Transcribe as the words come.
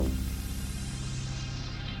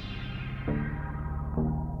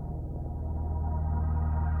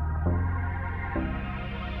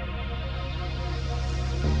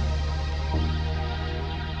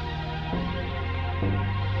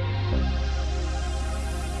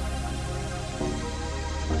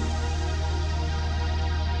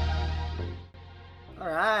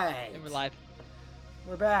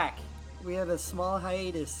back. We had a small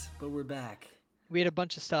hiatus, but we're back. We had a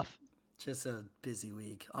bunch of stuff. Just a busy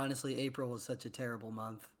week. Honestly, April was such a terrible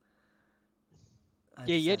month. I Yeah, just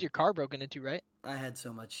you had had your car broken into, right? I had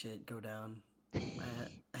so much shit go down.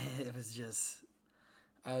 It was just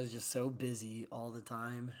I was just so busy all the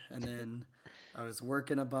time, and then I was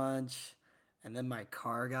working a bunch, and then my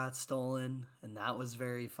car got stolen, and that was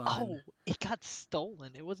very fun. Oh, it got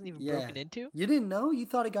stolen. It wasn't even Yeah. broken into. You didn't know? You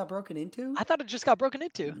thought it got broken into? I thought it just got broken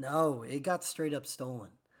into. No, it got straight up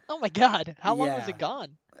stolen. Oh my god, how long was Yeah. it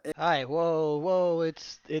gone? Hi, whoa,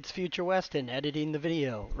 it's Future Weston editing the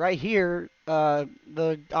video. Right here,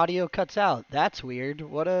 the audio cuts out. That's weird.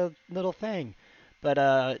 What a little thing.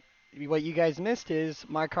 But what you guys missed is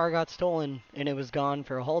my car got stolen and it was gone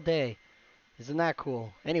for a whole day. Isn't that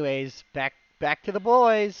cool? Anyways, back to the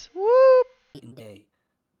boys. Whoop! Day.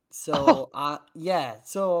 Oh,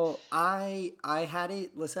 So I had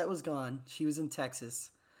it. Lisette was gone. She was in Texas,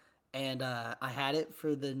 and I had it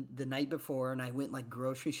for the night before, and I went like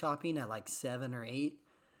grocery shopping at like 7 or 8,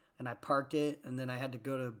 and I parked it, and then I had to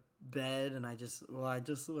go to bed, and I just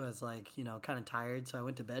was like kind of tired, so I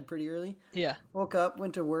went to bed pretty early. yeah. Woke up,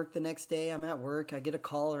 went to work the next day. I'm at work. I get a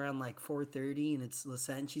call around like 4:30, and it's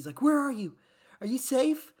Lisette. And she's like, "Where are you? Are you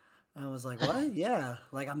safe?" I was like, "What? Yeah,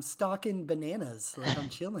 like I'm stocking bananas. Like I'm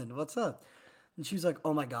chilling. What's up?" And she was like,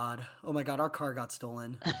 oh my god, our car got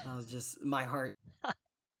stolen." I was just my heart,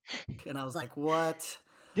 and I was like, "What?"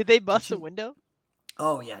 Did they And bust a she, window?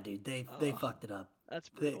 oh yeah, dude, they Oh, fucked it up. that's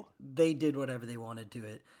They brutal. they did whatever they wanted to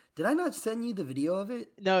it. Did I not send you the video of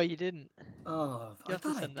it? No, you didn't. Oh, You I have to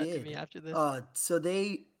thought I send that to me did. after this.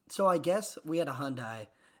 So I guess we had a Hyundai,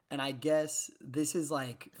 and I guess this is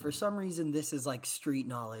like for some reason this is like street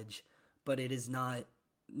knowledge, but it is not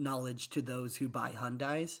knowledge to those who buy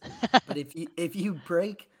Hyundais. But if you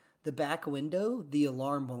break the back window, the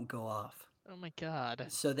alarm won't go off. Oh my god.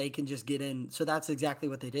 So they can just get in. So that's exactly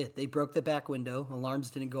what they did. They broke the back window, alarms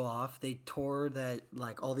didn't go off. They tore that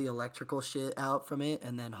like all the electrical shit out from it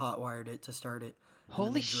and then hot wired it to start it. And then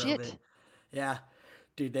Holy they drove it. shit. Yeah.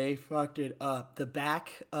 Dude, they fucked it up. The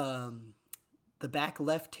back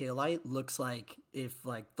left taillight looks like if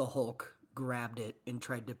like the Hulk grabbed it and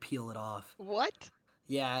tried to peel it off. What?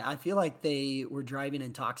 Yeah, I feel like they were driving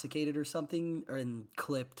intoxicated or something, and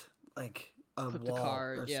clipped like a Clip the wall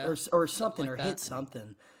car, or yeah. Something something like or that. hit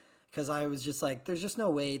something. Because I was just like, there's just no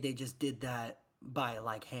way they just did that by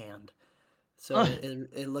like hand. So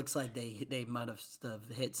it looks like they might have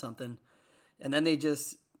hit something, and then they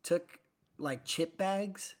just took like chip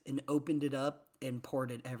bags and opened it up and poured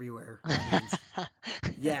it everywhere. Onions.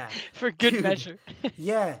 Yeah, For good dude. measure.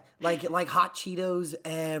 Yeah, like hot Cheetos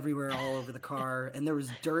everywhere all over the car, and there was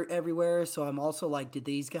dirt everywhere. So I'm also like, did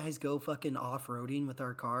these guys go fucking off roading with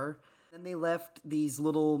our car? Then they left these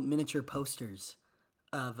little miniature posters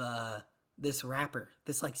of this rapper,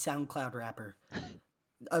 this like SoundCloud rapper,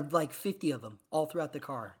 of like 50 of them all throughout the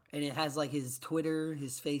car, and it has like his Twitter,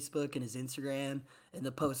 his Facebook, and his Instagram, and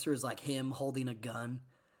the poster is like him holding a gun,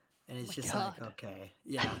 and Oh it's my just like, god. okay,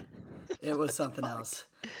 yeah, it What was the something fuck? else.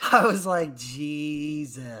 I was like,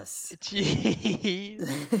 Jesus. Jesus.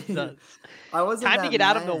 I wasn't Time to that get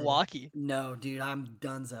out of mad. Milwaukee. No, dude, I'm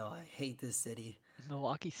donezo. I hate this city.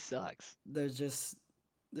 Milwaukee sucks. There's just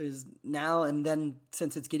there's now and then,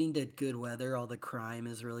 since it's getting to good weather, all the crime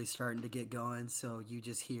is really starting to get going. So you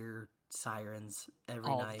just hear sirens every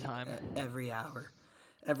All the night, time. every hour.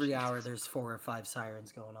 Every hour, Jesus. there's 4 or 5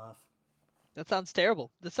 sirens going off. That sounds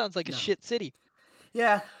terrible. That sounds like a No, shit city.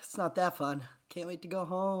 yeah, it's not that fun. Can't wait to go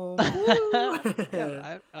home. Yeah,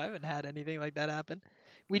 Woo! I haven't had anything like that happen.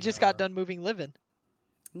 We just got No, done moving Livin.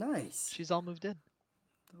 nice. She's all moved in.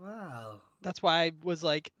 Wow. That's why I was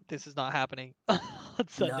like, this is not happening on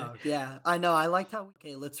Sunday. No, yeah, I know. I liked how,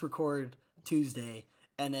 okay, let's record Tuesday,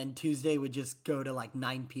 and then Tuesday would just go to like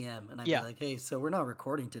 9 p.m. and I'd be Yeah. like, hey, so we're not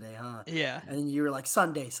recording today, huh? Yeah. And then you were like,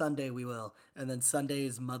 Sunday we will. And then Sunday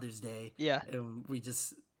is Mother's Day, Yeah. and we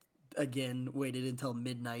just again waited until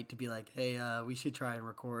midnight to be like, hey, we should try and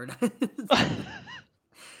record.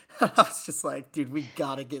 I was just like, dude, we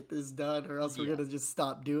gotta get this done, or else we're Yeah. gonna just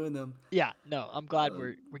stop doing them. Yeah. No, I'm glad Uh,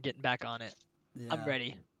 we're getting back on it. I'm yeah,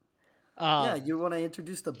 ready. yeah. Um, You want to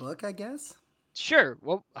introduce the book, I guess? sure.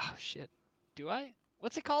 Well, oh shit. Do I?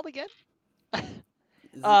 What's it called again? Is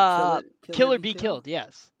it Kill or Killer Be Be Killed? Killed.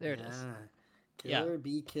 Yes, there it is. Yeah. Yeah. Kill or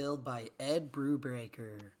Be Killed by Ed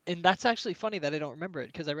Brubaker. And that's actually funny that I don't remember it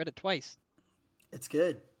because I read it twice. It's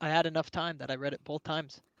good. I had enough time that I read it both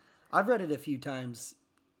times. I've read it a few times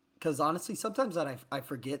because honestly, sometimes that I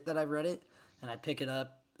forget that I've read it, and I pick it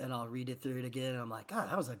up and I'll read it through it again, and I'm like, God,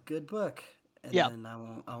 that was a good book. And Yeah. then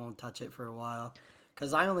I won't touch it for a while.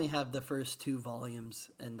 because I only have the first 2 volumes,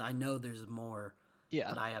 and I know there's more, Yeah.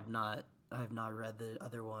 but I have not read the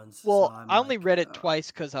other ones. So Well, I'm I only like, read it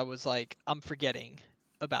twice because I was like, I'm forgetting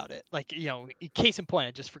about it. Like, case in point,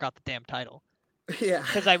 I just forgot the damn title. yeah,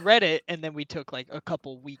 Because I read it and then we took like a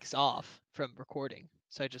couple weeks off from recording,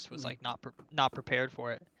 so I just was Mm. like not prepared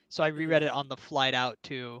for it. So I reread it on the flight out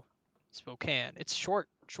to Spokane. It's short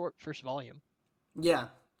first volume. yeah,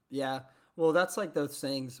 yeah. Well, that's like those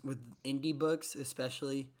things with indie books,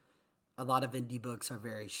 especially. A lot of indie books are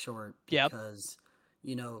very short Yep. because,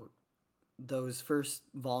 you know, those first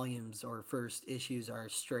volumes or first issues are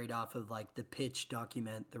straight off of like the pitch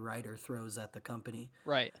document the writer throws at the company.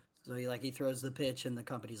 Right. So he throws the pitch and the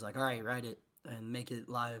company's like, all right, write it and make it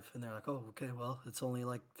live. And they're like, oh, okay, well, it's only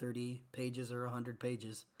like 30 pages or 100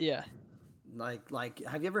 pages. Yeah. Like,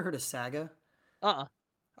 have you ever heard of Saga? Uh-uh.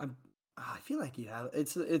 I feel like you have.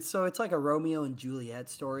 It's like a Romeo and Juliet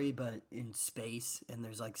story, but in space, and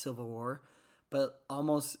there's like Civil War. But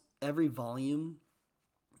almost every volume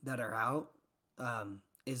that are out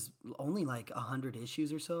is only like 100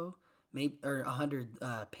 issues or so, maybe or 100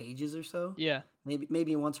 pages or so. Yeah.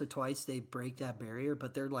 Maybe once or twice they break that barrier,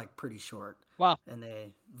 but they're like pretty short, Wow. and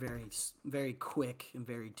they very quick and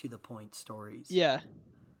very to the point stories. Yeah.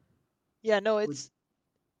 Yeah, no, Would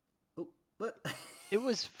oh, what? it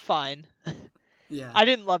was fine. Yeah, I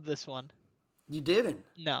didn't love this one. you didn't.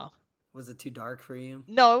 No. Was it too dark for you?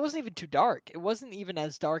 No, it wasn't even too dark. It wasn't even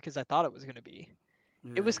as dark as I thought it was going to be.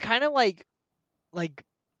 It was Yeah. kind of like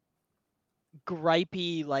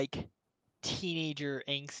gripey, like teenager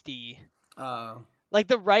angsty. Oh, Like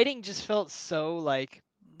the writing just felt so like,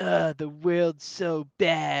 the world's so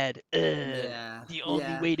bad. yeah, The only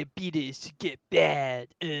yeah, way to beat it is to get bad.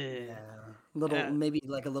 yeah. Little, Uh, maybe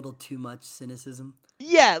like a little too much cynicism.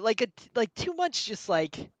 yeah, like too much, just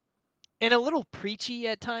like, and a little preachy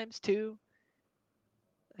at times too.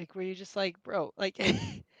 Like where you're just like, bro, like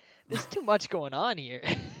there's too much going on here.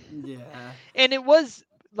 Yeah. And it was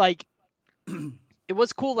like, it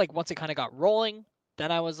was cool. Like once it kind of got rolling,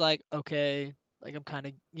 then I was like, okay, like I'm kind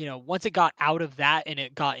of, once it got out of that and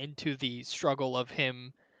it got into the struggle of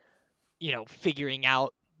him, figuring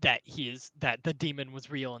out that the demon was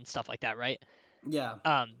real and stuff like that, right? Yeah.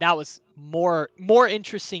 That was more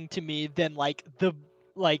interesting to me than like the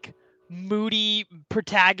like moody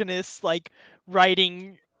protagonist like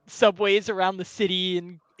riding subways around the city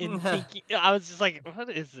and thinking. I was just like, what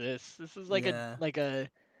is this? This is like a Yeah. like a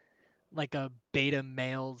like a beta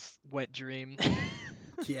male's wet dream.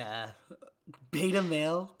 Yeah. Beta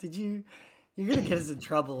male? You're gonna get us in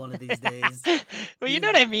trouble one of these days. Well, you know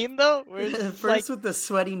what I mean, though. Where it's just like, First with the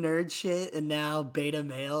sweaty nerd shit, and now beta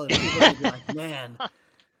male, and people are gonna be like, "Man,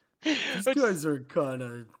 these which, guys are kind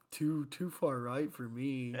of too far right for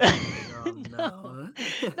me." Like, oh no,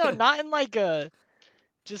 no. no, not in like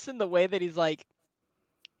just in the way that he's like,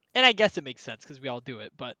 and I guess it makes sense because we all do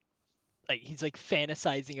it, but like he's like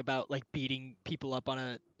fantasizing about like beating people up on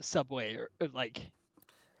a subway or like,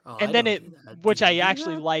 Oh, I and then don't it, do that. Do which I you do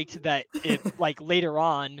actually liked that it like later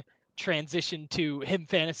on transitioned to him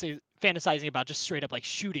fantasizing about just straight up like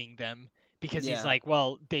shooting them because he's Yeah. like,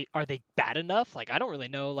 well, they bad enough? Like I don't really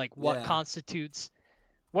know like Yeah. what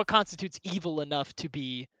constitutes evil enough to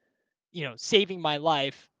be, saving my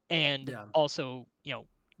life and Yeah. also,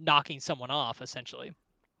 knocking someone off essentially.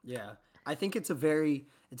 Yeah. I think it's a very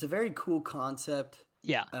cool concept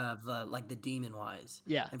Yeah. of like the demon wise.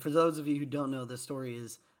 Yeah. And for those of you who don't know, the story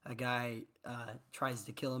is a guy tries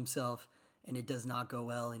to kill himself and it does not go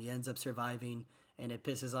well and he ends up surviving and it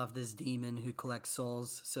pisses off this demon who collects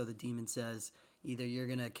souls. So the demon says, either you're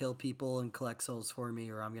gonna kill people and collect souls for me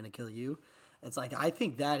or I'm gonna kill you. It's like I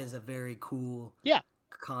think that is a very cool Yeah.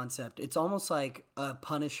 concept. It's almost like a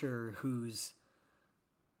Punisher who's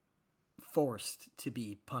forced to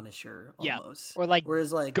be Punisher Yeah. almost. Or like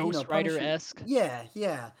Whereas like, Ghost Rider Punisher esque. yeah,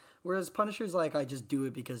 yeah. Whereas Punisher's like I just do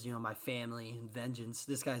it because, my family and vengeance.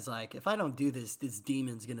 This guy's like if I don't do this, this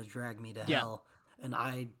demon's going to drag me to Yeah. hell and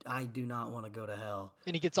I do not want to go to hell.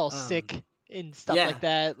 And he gets all Um sick and stuff yeah, like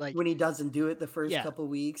that. Like, when he doesn't do it the first yeah. couple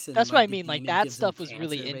weeks and That's what I like the mean. Like demon that gives him stuff was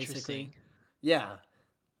really cancer basically. interesting. Yeah.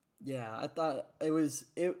 Yeah, I thought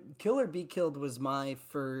Kill or Be Killed was my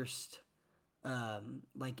first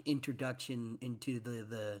like introduction into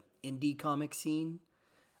the indie comic scene.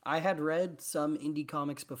 I had read some indie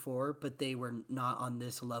comics before, but they were not on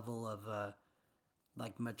this level of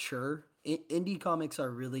like mature. Indie comics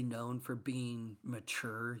are really known for being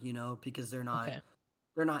mature, because Okay.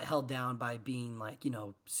 they're not held down by being like,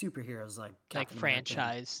 superheroes like Like Captain America.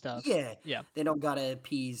 franchise stuff. Yeah, Yeah. they don't gotta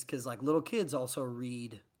appease because like little kids also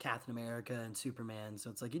read Captain America and Superman, so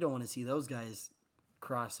it's like you don't want to see those guys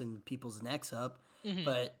crossing people's necks up. Hmm.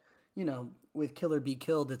 But with Kill or Be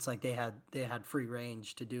Killed, it's like they had free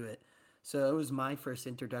range to do it. So it was my first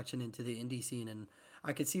introduction into the indie scene, and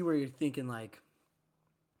I could see where you're thinking like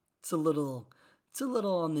it's a little it's a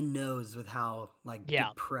little on the nose with how like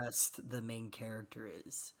Yeah. depressed the main character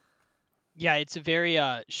is. Yeah, it's a very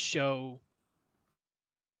show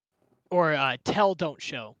or tell don't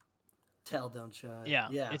show. Tell don't show. Yeah.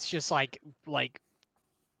 Yeah. It's just like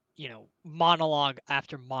monologue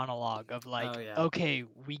after monologue of Oh like, yeah. okay,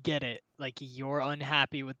 we get it. Like you're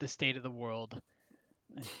unhappy with the state of the world.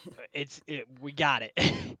 We got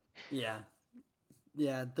it. Yeah.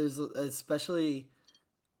 Yeah. There's especially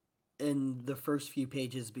in the first few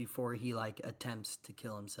pages before he like attempts to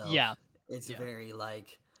kill Yeah. himself. It's Yeah. very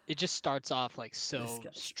like It just starts off like this so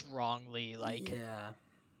guy's. strongly like, Yeah.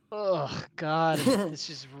 oh god, this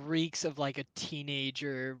just reeks of like a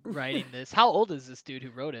teenager writing this. How old is this dude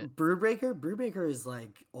who wrote it? Brewbreaker is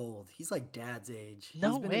like old. He's like dad's age.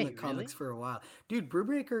 No He's been in the way, comics really? for a while. Dude,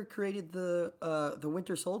 Brewbreaker created the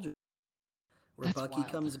Winter Soldier where That's Bucky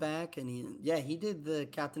wild. comes back and he did the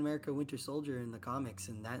Captain America Winter Soldier in the comics,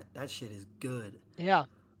 and that shit is good. Yeah.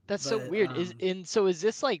 That's so But weird. Is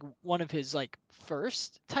this like one of his like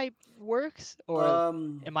first type works, or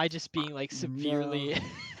um am I just I- being like no. severely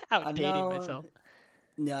I outdating know. myself?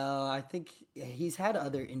 No, I think he's had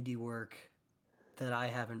other indie work that I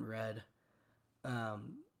haven't read.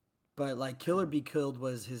 Um, but like Killer Be Killed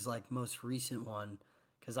was his like most recent one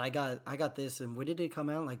because I got this, and when did it come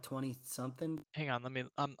out? Like 20 something, Hang on, let me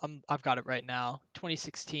I've got it right now.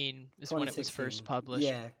 2016 is when it was first 2016.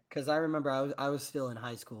 published. Yeah, because I remember I was still in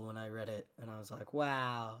high school when I read it, and I was like,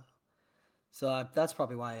 wow. So that's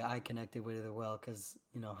probably why I connected with it well, because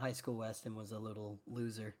high school Weston was a little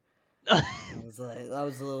loser. I was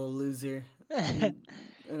a little loser, and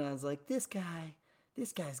and I was like, this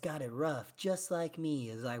guy's got it rough, just like me.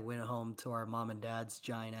 As I went home to our mom and dad's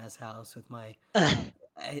giant ass house with my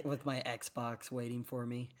Xbox waiting for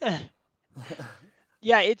me.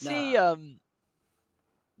 Yeah, it's a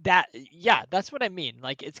Nah, yeah, that's what I mean.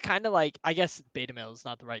 Like it's kind of like, I guess beta male is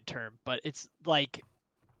not the right term, but it's like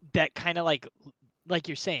that kind of like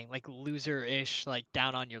you're saying, like loser-ish, like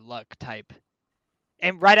down on your luck type.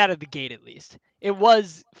 And right out of the gate at least. It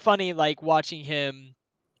was funny like watching him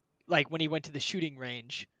like when he went to the shooting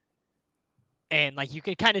range, and like you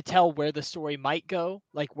can kind of tell where the story might go,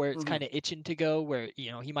 like where it's hmm kind of itching to go, where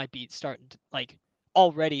he might be starting to like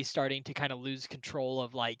already starting to kind of lose control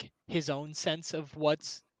of like his own sense of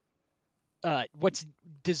what's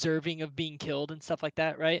deserving of being killed and stuff like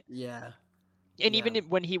that, right? yeah, And yeah, even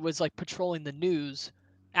when he was like patrolling the news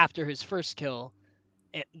after his first kill,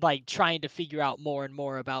 like trying to figure out more and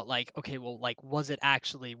more about like, okay, well, like was it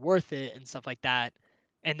actually worth it and stuff like that.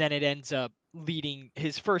 And then it ends up leading,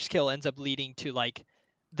 his first kill ends up leading to like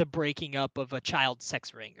the breaking up of a child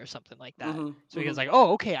sex ring or something like that. hmm So he hmm was like,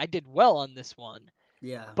 oh, okay, I did well on this one.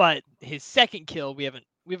 yeah, But his second kill, we haven't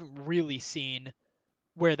really seen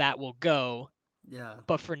where that will go. yeah,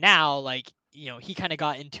 But for now, like, he kind of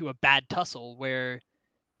got into a bad tussle where,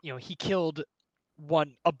 he killed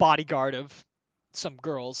a bodyguard of some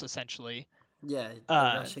girls essentially. yeah. The Uh,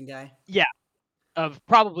 Russian guy. yeah, of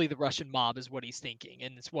probably the Russian mob is what he's thinking,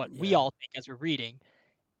 and it's what we Yeah, all think as we're reading.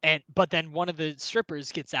 And but then one of the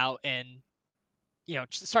strippers gets out and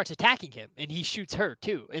starts attacking him, and he shoots her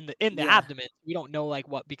too in the yeah, abdomen. We don't know like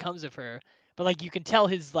what becomes of her, but like you can tell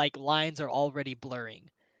his like lines are already blurring.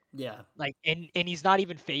 yeah. Like and he's not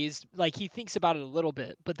even phased. Like he thinks about it a little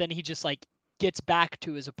bit, but then he just like gets back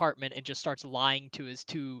to his apartment and just starts lying to his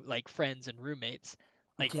two like friends and roommates,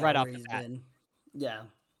 like Yeah, right where off the he's bat. been. Yeah,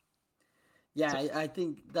 yeah. So I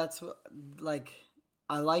think that's what like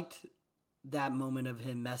I liked that moment of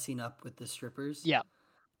him messing up with the strippers. yeah,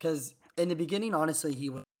 Because in the beginning, honestly, he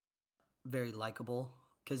was very likable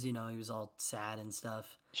because he was all sad and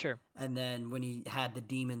stuff. sure. And then when he had the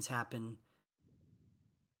demons happened,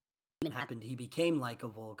 he became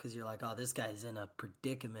likable because you're like, oh, this guy's in a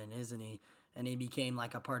predicament, isn't he? And he became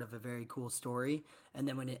like a part of a very cool story. And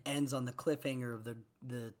then when it ends on the cliffhanger of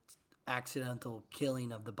the accidental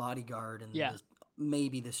killing of the bodyguard and Yeah,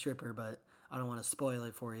 maybe the stripper, but I don't want to spoil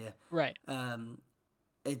it for you. right. Um,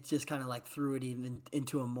 it just kind of like threw it even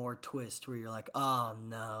into a more twist where you're like, oh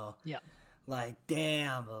no, Yeah. like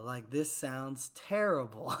damn, like this sounds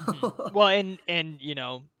terrible. Well, and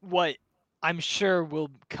what I'm sure will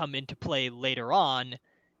come into play later on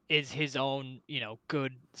is his own,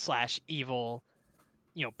 good slash evil,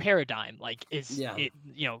 paradigm. Like, is Yeah, it,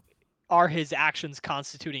 are his actions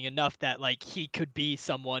constituting enough that like he could be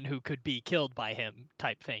someone who could be killed by him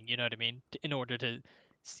type thing? You know what I mean? In order to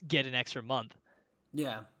get an extra month.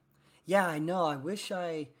 yeah, yeah. I know. I wish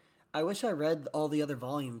I wish I read all the other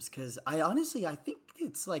volumes because I think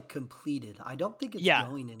it's like completed. I don't think it's Yeah,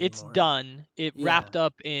 going it's anymore. done. It Yeah. wrapped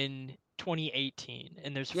up in 2018,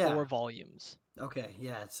 and there's Yeah. 4 volumes. Okay.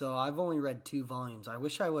 Yeah. So I've only read 2 volumes. I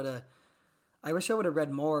wish I would have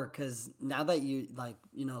read more because now that you like,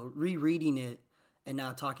 rereading it and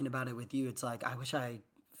now talking about it with you, it's like I wish I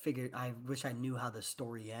knew how the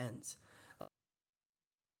story ends.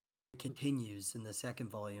 It continues in the second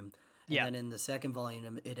volume, and Yeah, then in the second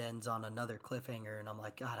volume it ends on another cliffhanger, and I'm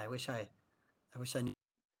like, God, I wish I knew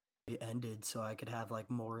it ended so I could have like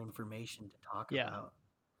more information to talk yeah. about.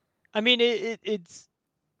 I mean, it's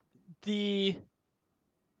the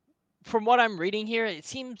from what I'm reading here, it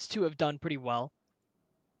seems to have done pretty well,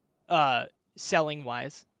 uh, selling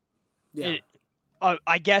wise. Yeah. It,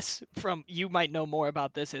 I guess from you might know more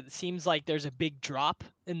about this. It seems like there's a big drop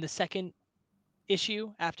in the second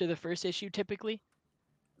issue after the first issue. Typically,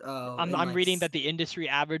 Oh, I'm and I'm reading that the industry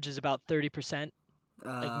average is about 30%.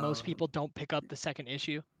 Like uh, most people don't pick up the second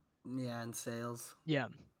issue. yeah, and sales. Yeah,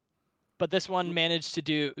 but this one managed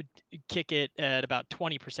to kick it at about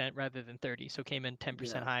 20% rather than 30, so came in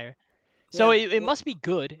 10% Yeah. higher. So Yeah. it Well, must be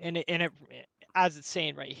good, and it as it's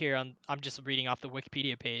saying right here on I'm just reading off the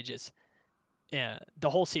Wikipedia page. It's yeah, the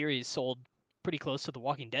whole series sold pretty close to The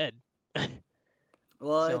Walking Dead.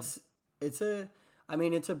 well, So it's a I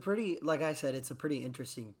mean, it's a pretty like I said, it's a pretty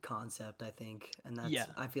interesting concept, I think. And yeah,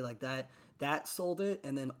 I feel like that sold it,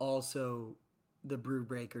 and then also the Brew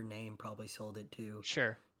Breaker name probably sold it too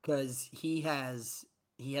sure. cuz he has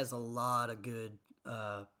a lot of good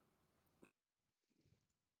uh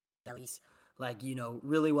he's like,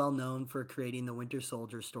 really well known for creating the Winter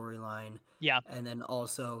Soldier storyline. Yeah, And then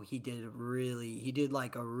also he did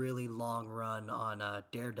like a really long run on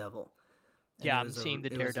Daredevil. And yeah. I'm seeing the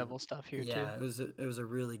it was a Daredevil stuff here too. yeah, it was a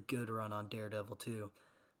really good run on Daredevil too.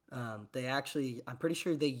 They actually, I'm pretty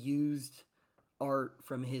sure they used art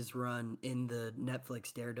from his run in the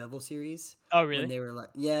Netflix Daredevil series Oh, when really? they were like,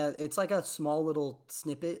 yeah, it's like a small little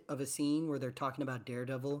snippet of a scene where they're talking about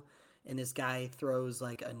Daredevil, and this guy throws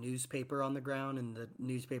like a newspaper on the ground, and the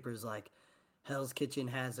newspaper is like, Hell's Kitchen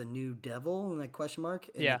has a new devil, and like question mark,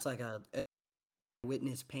 and Yeah, it's like a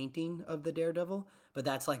witness painting of the Daredevil, but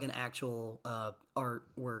that's like an actual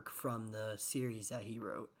artwork from the series that he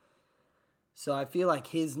wrote. So I feel like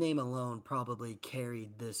his name alone probably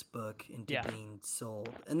carried this book into yeah. being sold.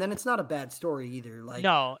 And then it's not a bad story either. Like,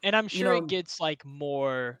 No, and I'm you sure it know, gets like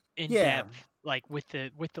more in yeah, depth, like with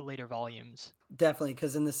the later volumes. definitely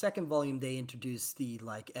because in the second volume they introduce the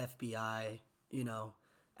like FBI, you know,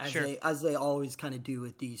 Sure. as they always kind of do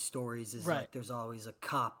with these stories is Right. like there's always a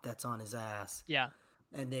cop that's on his ass. Yeah.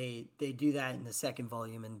 And they do that in the second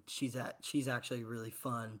volume, and she's actually really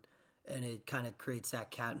fun, and it kind of creates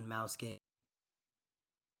that cat and mouse game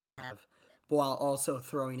have, while also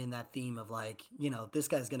throwing in that theme of like, this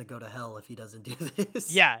guy's gonna go to hell if he doesn't do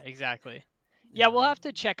this. Yeah. Exactly. Yeah, we'll have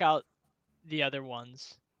to check out the other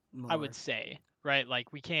ones. I would More. say, right?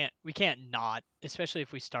 Like we can't not, especially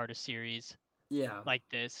if we start a series Yeah. like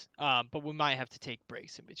this. But we might have to take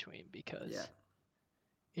breaks in between Yeah. because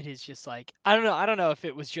it is just like I don't know. I don't know if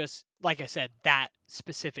it was just like I said that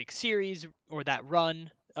specific series or that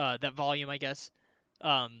run, that volume, I guess,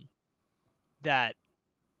 um, that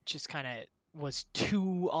just kind of was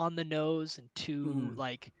too on the nose and too Hmm.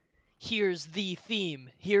 like, here's the theme,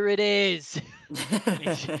 here it is.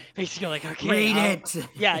 makes you go like, okay, Read I'll, it.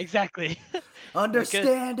 yeah, exactly. Okay,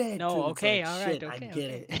 Understand it. no, And it's okay, like, all right, shit, I okay,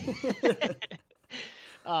 get okay. it.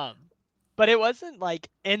 um, but it wasn't like,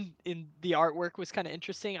 and in the artwork was kind of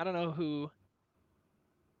interesting. I don't know who.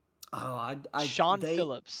 Oh, Sean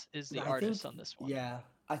Phillips is the I think, artist on this one. yeah,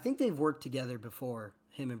 I think they've worked together before,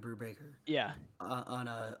 him and Brubaker, Yeah,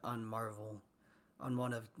 on Marvel, on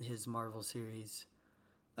one of his Marvel series.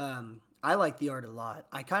 I like the art a lot.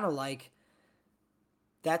 I kind of like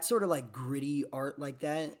that sort of like gritty art like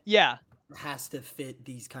that yeah, has to fit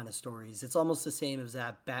these kind of stories. It's almost the same as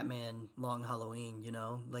that Batman Long Halloween,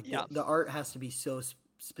 Like yeah, the art has to be so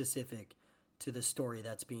specific to the story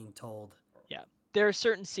that's being told. yeah. There are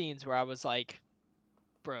certain scenes where I was like,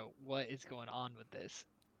 bro, what is going on with this?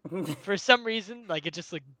 For some reason, like it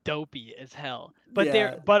just looked dopey as hell.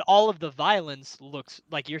 Yeah. But all of the violence looks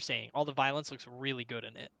like you're saying. All the violence looks really good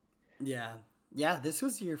in it. Yeah. Yeah, this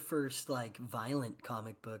was your first like violent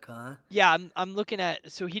comic book, huh? Yeah, I'm looking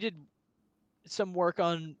at. So he did some work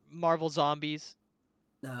on Marvel Zombies,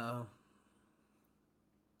 No.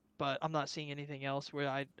 but I'm not seeing anything else where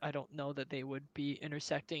I don't know that they would be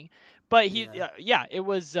intersecting. But Yeah. yeah, it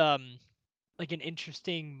was like an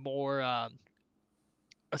interesting, more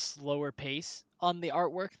a slower pace on the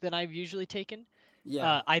artwork than I've usually taken.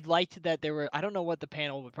 Yeah. I liked that there were, I don't know what the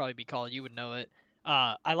panel would probably be called, you would know it.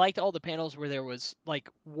 I liked all the panels where there was like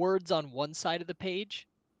words on one side of the page,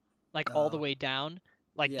 like all the Oh, way down,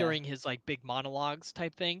 like yeah. during his like big monologues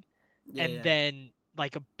type thing, Yeah, and yeah. then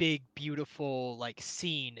like a big beautiful like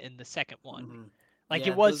scene in the second one. Hmm. Like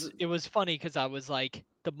Yeah, those. it was funny because I was like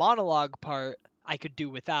the monologue part I could do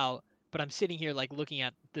without, but I'm sitting here like looking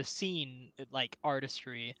at the scene like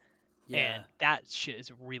artistry, Yeah. and that shit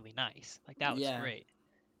is really nice. Like that was Yeah. great.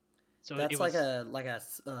 So it That's was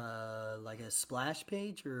like a splash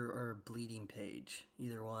page or a bleeding page.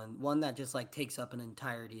 Either one. One that just like takes up an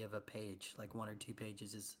entirety of a page, like one or two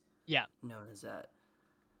pages is yeah. known as that.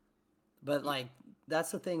 But y- like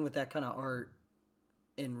that's the thing with that kind of art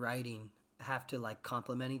and writing have to like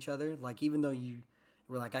complement each other. Like even though you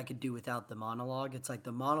were like I could do without the monologue, it's like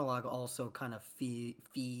the monologue also kind of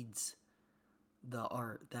feeds the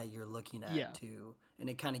art that you're looking at Yeah. too, and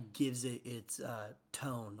it kind of gives it its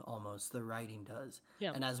tone almost. The writing does,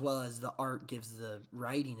 Yeah. and as well as the art gives the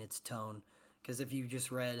writing its tone. Because if you just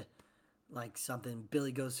read like something,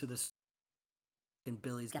 Billy goes to the and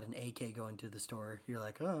Billy's got an AK going to the store, you're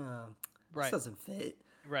like, oh, this Right. doesn't fit.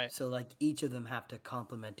 Right. So like each of them have to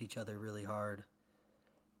complement each other really hard.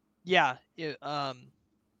 Yeah.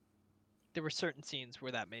 There were certain scenes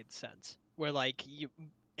where that made sense. Where like you,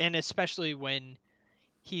 and especially when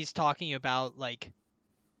he's talking about like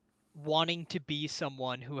wanting to be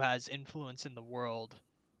someone who has influence in the world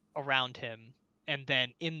around him, and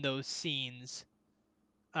then in those scenes,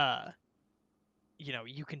 uh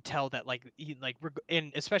you can tell that like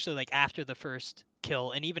and especially like after the first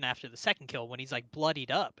kill and even after the second kill when he's like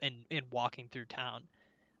bloodied up and walking through town,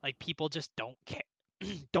 like people just don't care.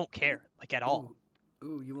 Don't care like at all. Ooh,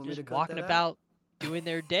 ooh, you want me Just to cut walking that out? about doing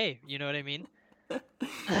their day, you know what I mean?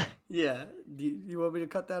 Yeah. You want me to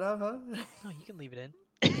cut that out, huh? No, you can leave it in.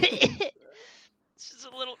 It's just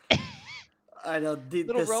a little I know.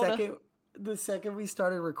 little Rona. The second we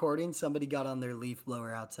started recording, somebody got on their leaf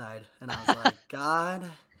blower outside, and I was like, God,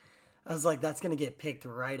 I was like, that's gonna get picked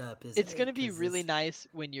right up, isn't It's it? gonna be Because really this. nice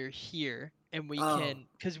when you're here and Oh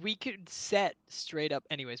because we could set straight up.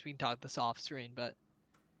 Anyways, we can talk this off screen, but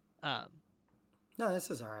um, no, this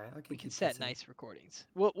is all right. I we can can keep set this in. nice recordings.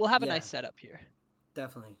 We'll have a Yeah, nice setup here.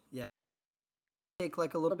 definitely. Yeah, take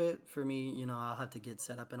like a little bit for me. I'll have to get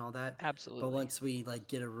set up and all that. But Absolutely. once we like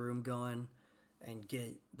get a room going and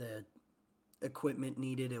get the equipment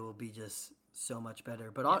needed, it will be just so much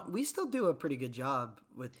better. But Yeah. we still do a pretty good job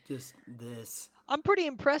with just this. I'm pretty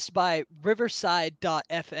impressed by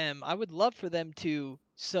Riverside.fm. I would love for them to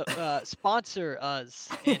sponsor us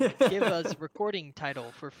and give us recording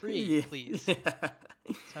title for free, Yeah, please. yeah,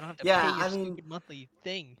 So I don't have to pay yeah. your I mean, stupid monthly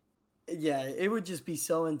thing. yeah, it would just be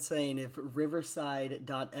so insane if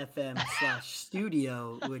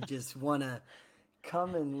Riverside.fm/studio would just want to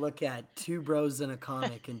come and look at two bros in a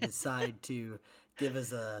comic and decide to give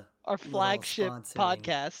us a Our little flagship sponsoring.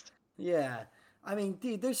 podcast. Yeah. I mean,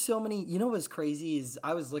 dude, there's so many. You know what's crazy is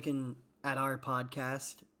I was looking at our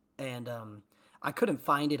podcast and I couldn't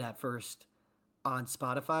find it at first on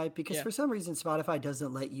Spotify because Yeah. for some reason Spotify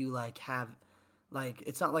doesn't let you like have like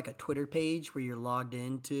it's not like a Twitter page where you're logged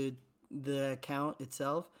into the account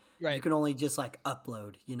itself. You Right. can only just like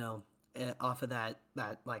upload, off of that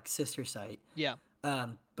like sister site. Yeah.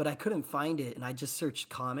 But I couldn't find it, and I just searched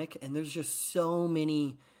comic, and there's just so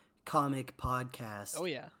many comic podcasts Oh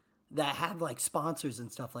yeah. that have like sponsors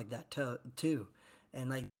and stuff like that too, and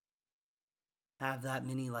like have that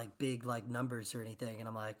many like big like numbers or anything, and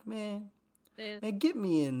I'm like, Man, man, get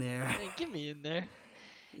me in there, man, get me in there.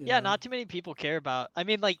 you Yeah, know? not too many people care about. I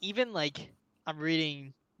mean, like even like I'm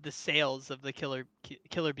reading the sales of the Killer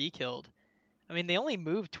Be Killed. I mean, they only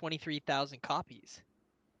moved 23,000 copies.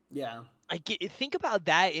 Yeah, Think about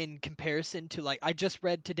that in comparison to like I just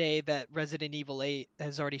read today that Resident Evil 8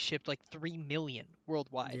 has already shipped like 3 million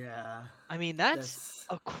worldwide. yeah, I mean, that's that's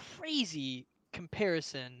a crazy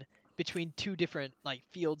comparison between two different like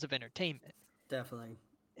fields of entertainment. definitely.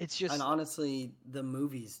 It's And just honestly, the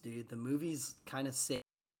movies, dude, the movies kind of save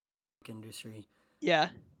the industry yeah,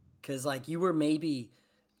 because like you were maybe,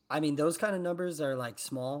 I mean, those kind of numbers are like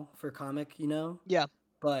small for comic, yeah.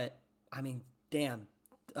 but I mean, damn,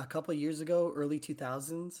 a couple years ago, early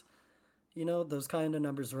 2000s, those kind of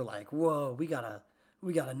numbers were like, whoa, we got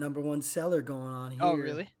a number one seller going on Oh, here.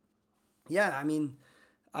 really? Yeah, I mean,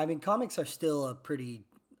 comics are still a pretty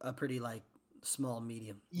like small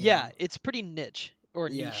medium, Yeah, it's pretty niche or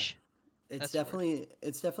Yeah, niche. it's That's the word. definitely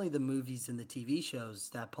it's definitely the movies and the TV shows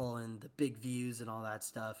that pull in the big views and all that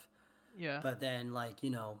stuff. Yeah. But then, like,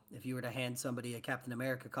 if you were to hand somebody a Captain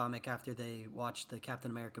America comic after they watched the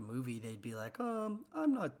Captain America movie, they'd be like, I'm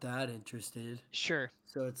not that interested. Sure.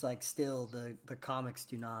 So it's like still the comics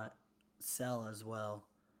do not sell as well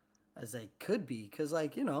as they could be because,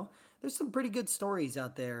 like, there's some pretty good stories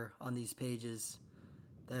out there on these pages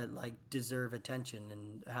that like deserve attention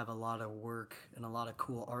and have a lot of work and a lot of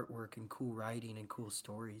cool artwork and cool writing and cool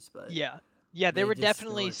stories, but Yeah. Yeah, there they were just still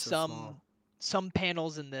definitely are so small. some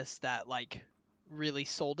panels in this that like really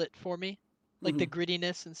sold it for me. Like the Mhm.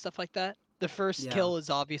 grittiness and stuff like that. The first Yeah. kill is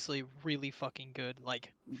obviously really fucking good.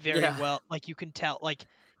 Like very Yeah. well. Like you can tell like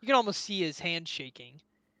you can almost see his hand shaking.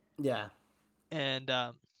 Yeah. And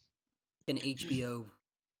An HBO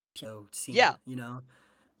show scene, yeah, you know?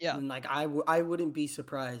 yeah. And like I wouldn't be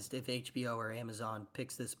surprised if HBO or Amazon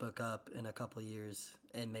picks this book up in a couple of years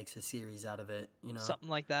and makes a series out of it. Something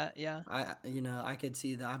like that. Yeah. I could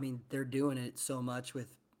see that. I mean, they're doing it so much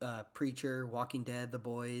with Preacher, Walking Dead, The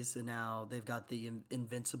Boys, and now they've got the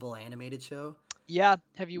Invincible animated show. Yeah.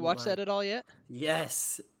 Have you watched that Like, at all yet?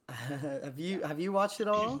 yes. have Yeah. you have you watched it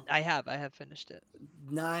all? I have. I have finished it.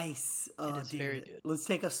 Nice. It Oh, is very dude. good. Let's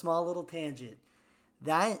take a small little tangent.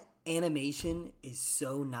 That animation is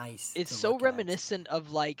so nice It's to so look at. reminiscent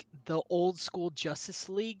of like the old school Justice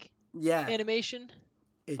League Yeah, animation,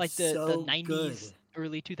 it's like the so good. 90s,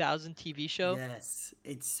 early 2000 TV show. Yes,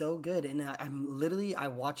 it's so good. And I'm literally, I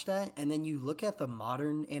watched that, and then you look at the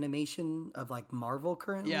modern animation of like Marvel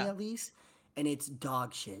currently, Yeah. at least, and it's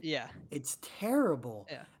dog shit. Yeah. It's terrible.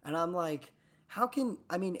 Yeah. And I'm like,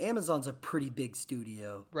 I mean, Amazon's a pretty big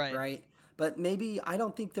studio, Right. right? But maybe I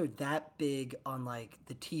don't think they're that big on like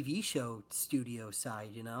the TV show studio side?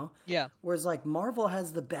 Yeah. Whereas like Marvel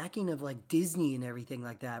has the backing of like Disney and everything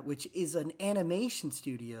like that, which is an animation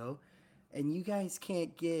studio, and you guys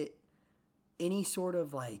can't get any sort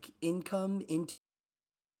of like income into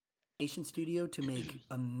animation studio to make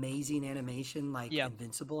amazing animation like Yeah.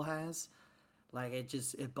 Invincible has. Like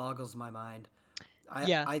it boggles my mind. I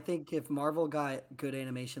Yeah. I think if Marvel got good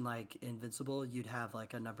animation like Invincible, you'd have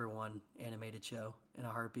like a number one animated show in a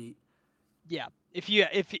heartbeat. Yeah. If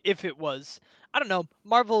it was, I don't know,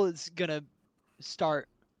 Marvel is gonna start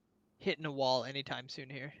hitting a wall anytime soon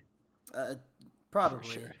here. Uh, For Probably.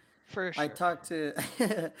 sure. For I sure. talked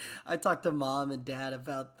to I talked to mom and dad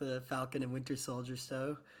about the Falcon and Winter Soldier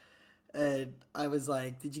show, and I was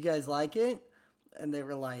like, "Did you guys like it?" And they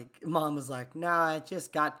were like, "Mom was like, nah, it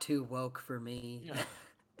just got too woke for me." Oh,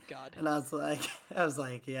 God. And I was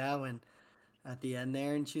like, yeah, when at the end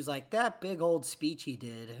there, and she was like, that big old speech he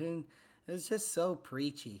did, and it was just so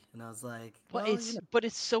preachy. And I was like, well, But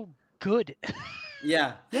it's so good.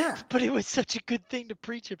 yeah, yeah, But it was such a good thing to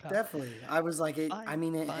preach about. definitely. I was like, I Fine.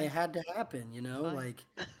 mean, it Fine. had to happen. Fine. Like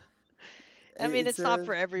I mean, it's it's not a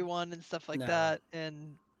for everyone and stuff like no, that.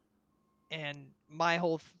 And my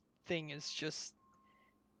whole thing is just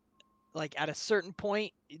like at a certain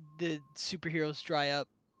point, the superheroes dry up,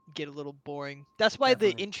 get a little boring. That's why the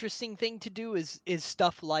definitely, interesting thing to do is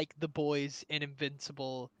stuff like The Boys and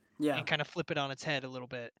Invincible, yeah, and kind of flip it on its head a little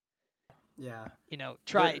bit. yeah. You know,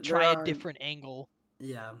 There try there a are different angle.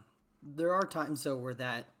 yeah, there are times though where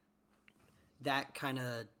that kind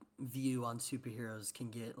of view on superheroes can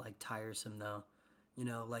get like tiresome though.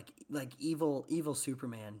 Like evil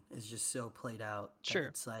Superman is just so played out that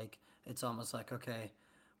Sure. it's almost like, okay,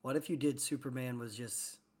 what if you did Superman was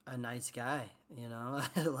just a nice guy, you know?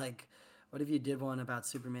 Like what if you did one about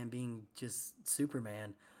Superman being just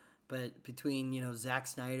Superman? But between, Zack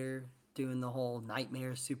Snyder doing the whole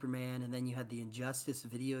Nightmare Superman, and then you had the Injustice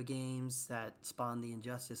video games that spawned the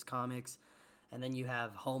Injustice comics, and then you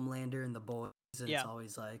have Homelander and the Boys, and it's Yeah.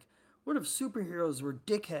 always like, what if superheroes were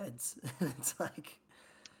dickheads? It's like,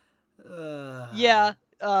 uh, Yeah.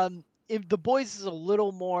 If The Boys is a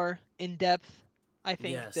little more in depth, I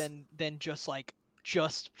think, yes, than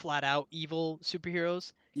just flat out evil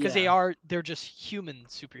superheroes, because yeah, they're just human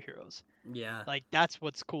superheroes. yeah, Like that's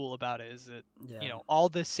what's cool about it, is that yeah, all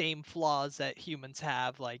the same flaws that humans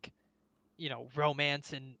have, like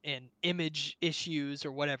romance and image issues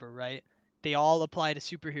or whatever, right? They all apply to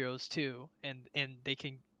superheroes too, and they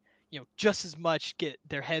can just as much get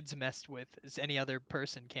their heads messed with as any other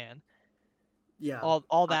person can. yeah. All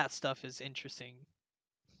I, that stuff is interesting.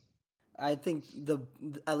 I think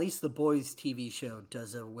at least the Boys TV show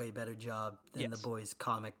does a way better job than the Yes. Boys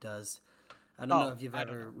comic does. I don't know Oh, if you've I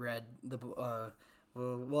don't ever know. read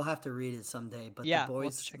we'll have to read it someday, but Yeah, we'll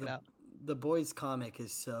have to check it out. the Boys comic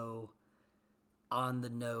is so on the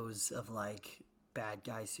nose of like bad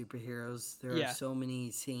guy superheroes. There are Yeah. so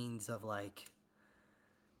many scenes of like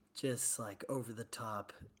just like over the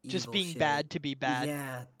top Just evil being shit. bad to be bad.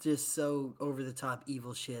 Yeah, just so over the top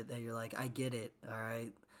evil shit that you're like, I get it. All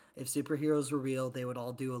right. If superheroes were real, they would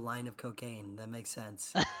all do a line of cocaine. That makes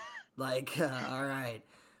sense. Like, all right.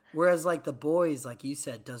 Whereas like the boys, like you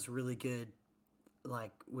said, does really good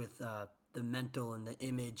like with the mental and the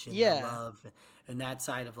image and the Yeah. love and that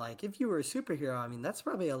side of like if you were a superhero, I mean that's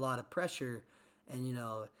probably a lot of pressure, and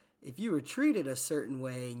if you were treated a certain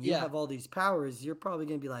way and you Yeah. have all these powers, you're probably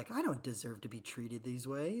gonna be like, I don't deserve to be treated these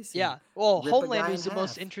ways, and Yeah. Well, rip a guy in Homelander's the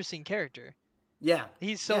most half. interesting character. Yeah,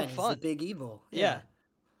 He's yeah, so and he's the fun. big evil. Yeah, Yeah.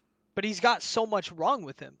 But he's got so much wrong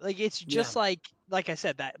with him. Like it's yeah, just like I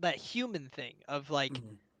said, that human thing of like,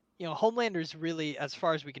 mhm. Homelander's really, as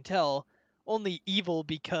far as we can tell, only evil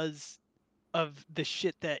because of the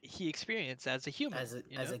shit that he experienced as a human, As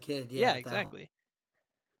a kid, Yeah, yeah. That exactly.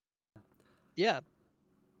 Yeah.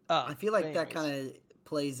 I feel But like that anyways, kind of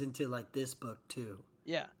plays into like this book too.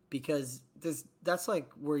 yeah. Because that's like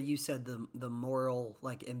where you said the moral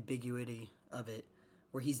like ambiguity of it,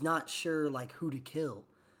 where he's not sure like who to kill.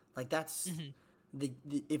 Like that's Hmm. the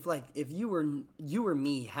if you or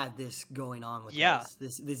me had this going on with Yeah. us,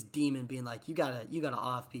 this demon being like, you gotta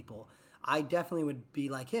off people. I definitely would be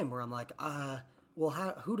like him, where I'm like, well,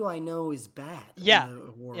 who do I know is bad in Yeah.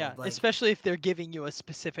 the Yeah. world? Like, Especially if they're giving you a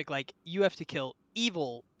specific, like, you have to kill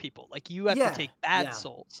evil people. Like, you have to yeah, take bad yeah.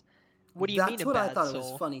 souls. What do you mean That's a what I bad thought it was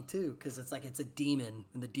soul? funny too, because it's like it's a demon,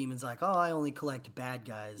 and the demon's like, "Oh, I only collect bad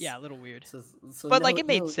guys." Yeah, a little weird. So, so But, like, no, it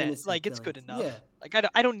made no sense. innocent Like, it's good killings. Yeah, enough. Like,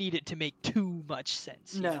 I don't need it to make too much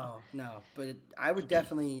sense. no, no. But I would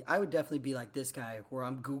definitely be like this guy, where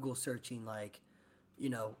I'm Google searching like,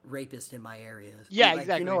 rapist in my area. Yeah, Like,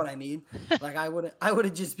 you know exactly. what I mean? Like, I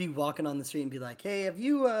would just be walking on the street and be like, "Hey, have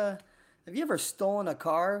you ever stolen a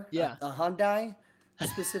car, Yeah. a Hyundai,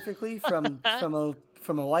 specifically from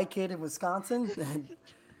a white kid in Wisconsin?" And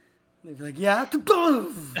they'd be like, "Yeah."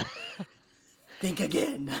 Think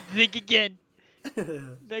again. Think again.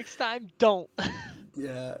 Next time, don't.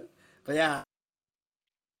 Yeah, but yeah,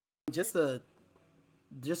 just the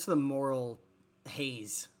just the moral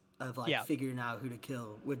haze of like Yeah. figuring out who to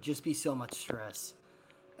kill would just be so much stress.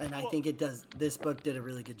 And I Well, think it does. This book did a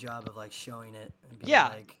really good job of like showing it and being yeah.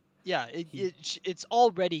 like, Yeah. he, It's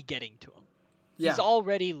already getting to him. He's yeah,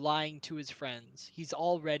 already lying to his friends. He's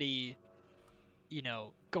already,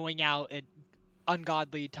 going out at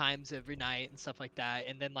ungodly times every night and stuff like that,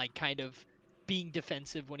 and then like kind of being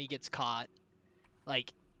defensive when he gets caught.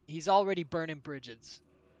 Like he's already burning bridges.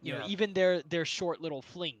 yeah. Even their short little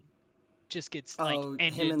fling just gets like Oh, him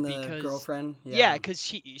ended and the because girlfriend. yeah, Yeah, because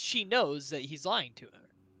she knows that he's lying to her.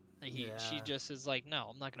 Like she yeah. just is like, no,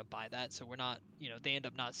 I'm not gonna buy that. So we're not, they end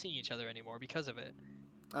up not seeing each other anymore because of it.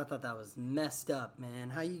 I thought that was messed up, man.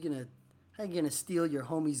 How you gonna steal your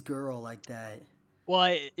homie's girl like that?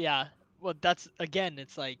 Well, yeah. Well, that's again.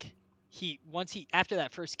 It's like he after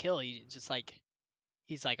that first kill, he just like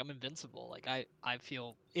he's like, I'm invincible. Like I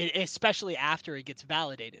feel it, especially after it gets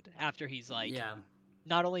validated. After he's like, Yeah,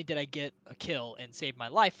 not only did I get a kill and save my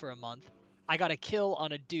life for a month, I got a kill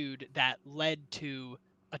on a dude that led to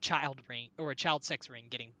a child ring or a child sex ring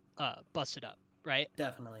getting busted up. Right.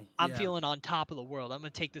 definitely. I'm Yeah. feeling on top of the world. I'm gonna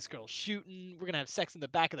take this girl shooting. We're gonna have sex in the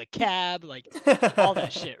back of the cab. Like all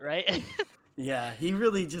that shit. Right. Yeah, he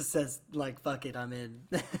really just says like, "Fuck it, I'm in."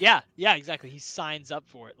 Yeah. Yeah. Exactly. He signs up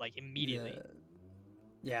for it like Yeah, immediately.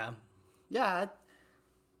 yeah, yeah,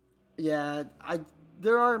 yeah.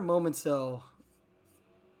 There are moments though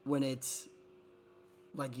when it's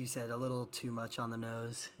like you said, a little too much on the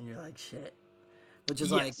nose, and you're like, "Shit," which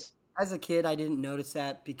is like, Yes. as a kid, I didn't notice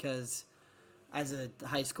that because as a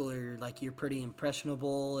high schooler, like you're pretty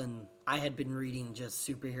impressionable, and I had been reading just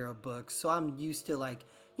superhero books, so I'm used to like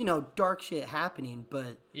dark shit happening,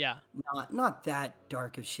 but Yeah. not that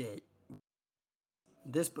dark of shit.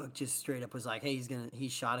 This book just straight up was like, "Hey, he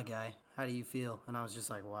shot a guy. How do you feel?" And I was just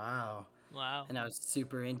like, "Wow," Wow. and I was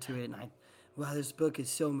super into it. And wow, this book is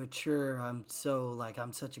so mature. I'm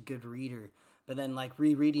such a good reader. But then like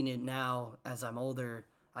rereading it now as I'm older,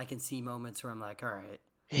 I can see moments where I'm like, "All right,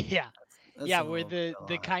 Yeah. that's Yeah, a where little the bit a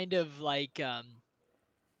the lot." kind of like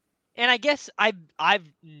and I guess I've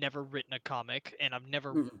never written a comic and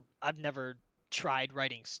Mm, I've never tried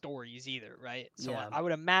writing stories either, right? So yeah, I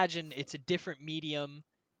would imagine it's a different medium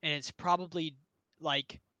and it's probably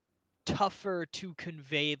like tougher to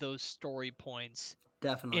convey those story points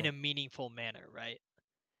in definitely. a meaningful manner, right?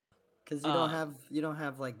 Because Um you don't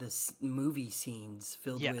have like this movie scenes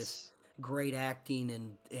filled with yes. great acting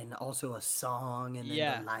and also a song, and then the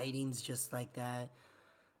Yeah. lighting's just like that.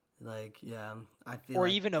 Like, yeah, I feel Or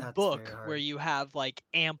like even a that's very book where hard. you have like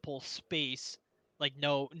ample space, like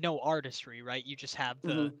no artistry, right? You just have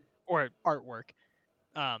the Hmm. or artwork,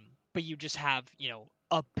 but you just have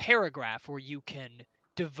a paragraph where you can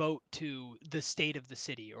devote to the state of the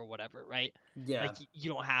city or whatever, right? Like Yeah. you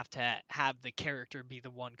don't have to have the character be the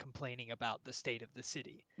one complaining about the state of the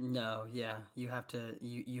city. No, yeah. You have to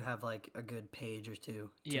you have like a good page or two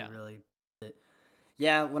to Yeah, really.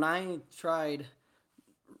 Yeah, when I tried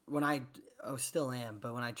when I oh still am,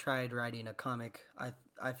 but when I tried writing a comic,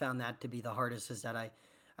 I found that to be the hardest. Is that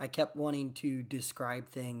I kept wanting to describe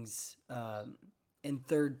things in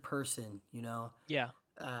third person. yeah,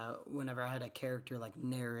 Whenever I had a character like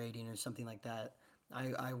narrating or something like that,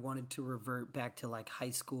 I wanted to revert back to like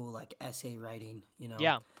high school like essay writing.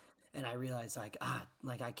 yeah, And I realized like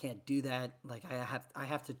I can't do that. Like I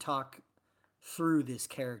have to talk through this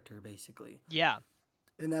character basically, yeah,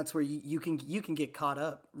 and that's where you can get caught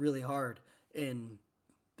up really hard in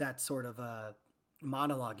that sort of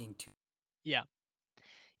monologuing too. yeah.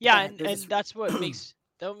 Yeah, and There's and this.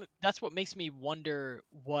 that's what makes me wonder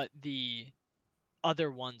what the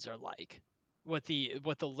other ones are like, what the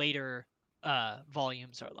later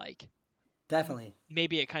volumes are like. Definitely.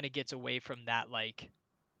 Maybe it kind of gets away from that like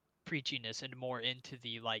preachiness and more into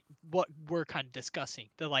the like what we're kind of discussing,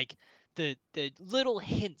 the like the little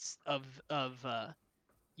hints of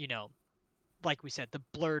you know like we said, the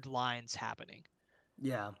blurred lines happening.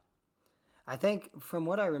 Yeah. I think from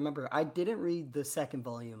what I remember, I didn't read the second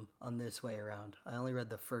volume on this way around. I only read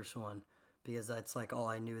the first one because that's like all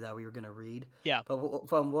I knew that we were gonna read. Yeah, But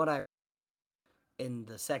from what I in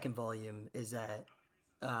the second volume is that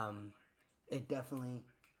um, it definitely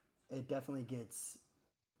it definitely gets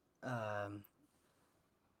um,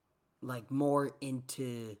 like more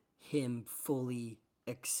into him fully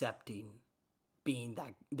accepting being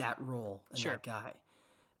that role and sure. that guy,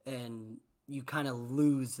 and you kind of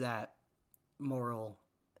lose that moral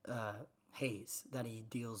uh, haze that he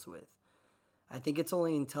deals with. I think it's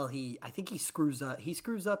only until I think he screws up. He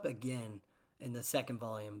screws up again in the second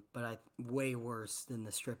volume, but way worse than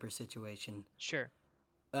the stripper situation. Sure.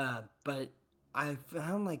 But I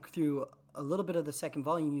found like through a little bit of the second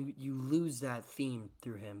volume, you lose that theme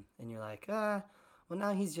through him, and you're like, well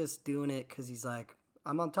now he's just doing it because he's like,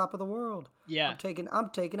 I'm on top of the world. Yeah. I'm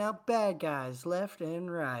taking out bad guys left and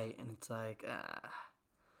right, and it's like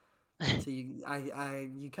so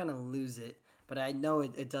you kind of lose it. But I know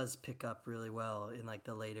it does pick up really well in like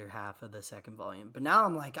the later half of the second volume. But now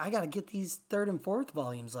I'm like, I gotta get these third and fourth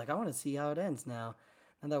volumes. Like I want to see how it ends now.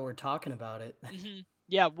 Now that we're talking about it.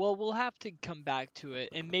 Yeah, well, we'll have to come back to it,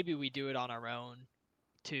 and maybe we do it on our own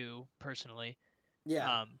too, personally.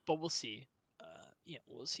 Yeah, But we'll see.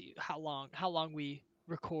 We'll see how long we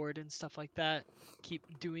record and stuff like that.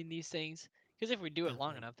 Keep doing these things, because if we do it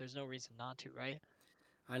long definitely. enough, there's no reason not to, right?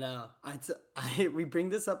 I know. We bring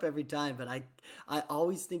this up every time, but I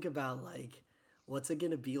always think about like, what's it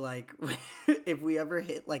gonna be like if we ever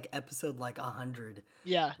hit like episode like 100?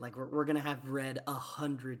 Yeah, Like we're gonna have read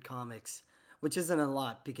 100 comics, which isn't a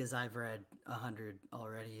lot because I've read 100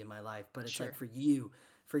 already in my life. But it's like sure.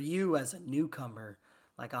 for you as a newcomer,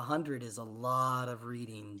 like 100 is a lot of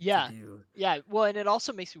reading to Yeah, do. yeah. Well, and it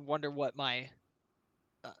also makes me wonder what my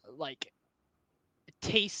like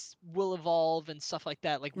tastes will evolve and stuff like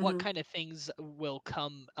that. Like, what Hmm. kind of things will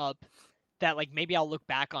come up that like maybe I'll look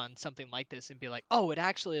back on something like this and be like, oh, it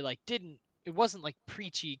actually like didn't it wasn't like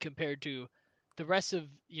preachy compared to the rest of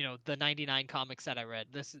the 99 comics that I read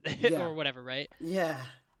this Yeah, or whatever, right? yeah.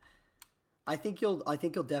 I think you'll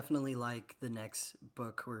definitely like the next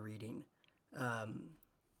book we're reading, um,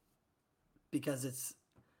 because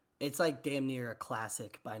it's like damn near a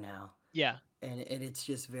classic by now, Yeah, and it's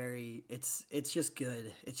just it's just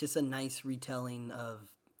good. It's just a nice retelling of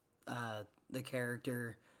the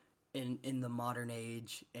character in the modern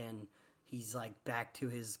age, and he's like back to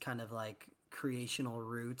his kind of like creational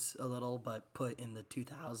roots a little, but put in the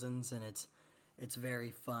 2000s, and it's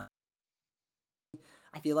very fun.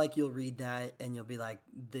 I feel like you'll read that and you'll be like,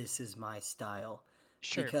 this is my style,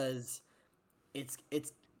 sure. because it's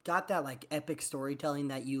got that like epic storytelling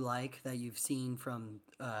that you like, that you've seen from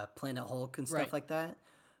Planet Hulk and stuff Right. like that,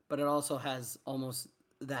 but it also has almost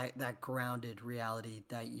that grounded reality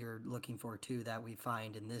that you're looking for too, that we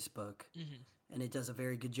find in this book, Hmm. and it does a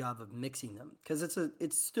very good job of mixing them because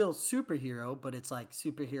it's still superhero, but it's like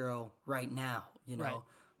superhero right now. Right.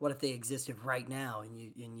 What if they existed right now and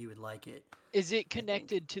you would like it? Is it I think.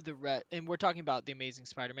 connected to the and we're talking about the Amazing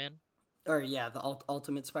Spider-Man, Or yeah, the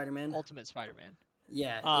Ultimate Spider-Man. Ultimate Spider-Man.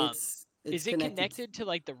 Yeah, Um, it's is it connected. connected to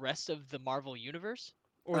like the rest of the Marvel universe,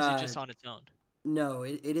 or is it Uh, just on its own? no,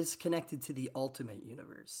 it is connected to the Ultimate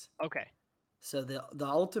Universe. Okay. So the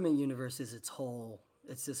Ultimate Universe is its whole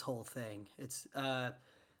It's this whole thing. It's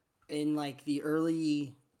in like the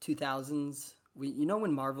early 2000s.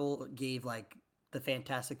 When Marvel gave like the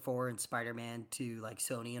Fantastic Four and Spider-Man to like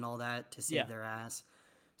Sony and all that to Yeah. save their ass.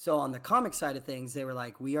 So on the comic side of things, they were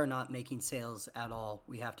like, we are not making sales at all.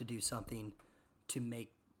 We have to do something to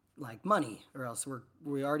make like money, or else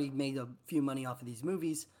we already made a few money off of these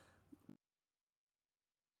movies.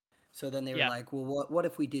 So then they were Yeah. like, well, what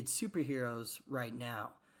if we did superheroes right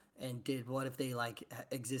now? And did what if they like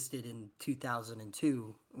existed in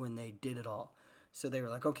 2002 when they did it all? So they were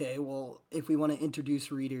like, okay, well, if we want to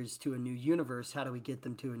introduce readers to a new universe, how do we get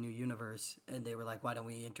them to a new universe? And they were like, why don't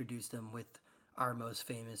we introduce them with our most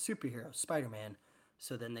famous superhero, Spider Man?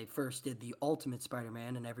 So then they first did the Ultimate Spider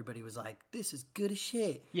Man, and everybody was like, this is good as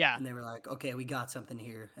shit. Yeah. And they were like, okay, we got something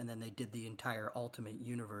here. And then they did the entire Ultimate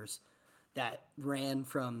Universe that ran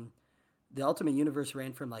from the Ultimate Universe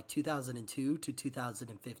ran from like 2002 to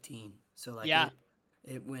 2015. So like Yeah.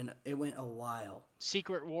 it went a while.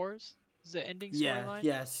 Secret Wars is the ending Yeah, storyline.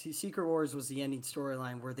 yeah. Secret Wars was the ending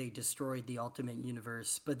storyline where they destroyed the Ultimate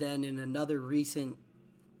Universe. But then in another recent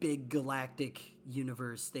big galactic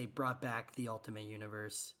universe, they brought back the Ultimate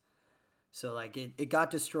Universe. So like it got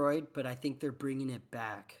destroyed, but I think they're bringing it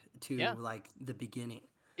back to Yeah. like the beginning.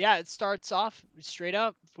 Yeah, it starts off straight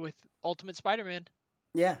up with Ultimate Spider-Man.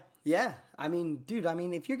 Yeah, yeah. I mean, dude,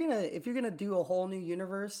 if you're gonna do a whole new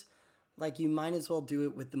universe, like you might as well do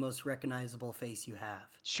it with the most recognizable face you have.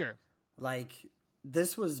 Sure. Like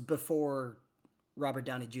this was before Robert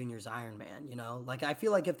Downey Jr.'s Iron Man, you know? Like I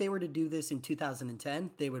feel like if they were to do this in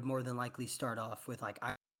 2010, they would more than likely start off with like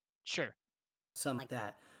Sure. something like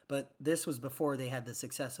that. But this was before they had the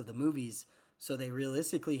success of the movies, so they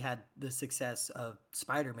realistically had the success of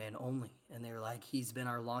Spider-Man only. And they were like, he's been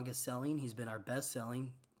our longest selling, he's been our best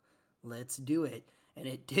selling, let's do it. And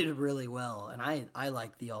it did really well. And I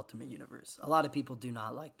like the Ultimate Universe. A lot of people do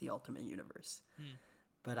not like the Ultimate Universe, Hmm.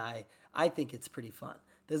 but I think it's pretty fun.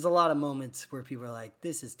 There's a lot of moments where people are like,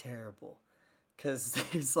 this is terrible. Because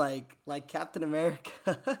there's like Captain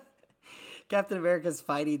America. Captain America's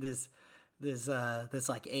fighting this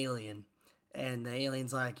like alien, and the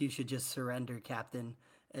alien's like, you should just surrender, Captain.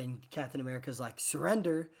 And Captain America's like,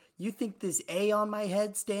 surrender? You think this A on my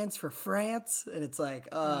head stands for France? And it's like,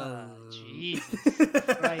 oh, Jesus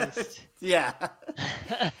Christ. yeah,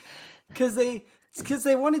 because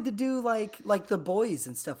they wanted to do like the boys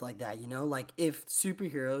and stuff like that, you know, like if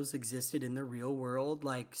superheroes existed in the real world,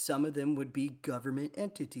 like some of them would be government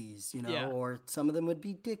entities, you know, Yeah. or some of them would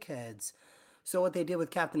be dickheads. So what they did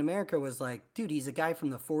with Captain America was like, dude, he's a guy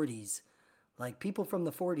from the 40s. Like people from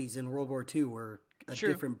the 40s in World War II were a True.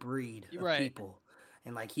 different breed You're of right. people.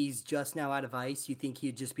 And like he's just now out of ice. You think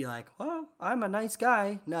he'd just be like, well, I'm a nice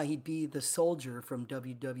guy. No, he'd be the soldier from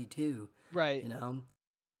WW2, Right. you know?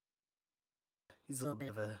 He's a little bit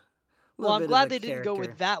of a Well, little I'm bit of glad a they didn't go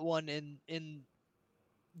character. with that one in the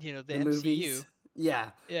The MCU. movies.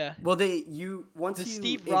 Yeah. Yeah. Well, you once The you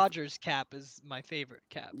Steve if Rogers cap is my favorite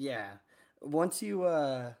cap. yeah, once you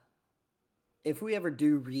if we ever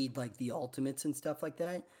do read like the Ultimates and stuff like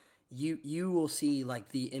that, you will see like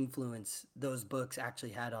the influence those books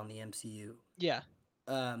actually had on the MCU. Yeah.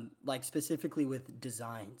 Like specifically with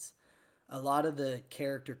designs. A lot of the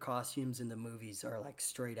character costumes in the movies are like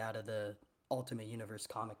straight out of the Ultimate Universe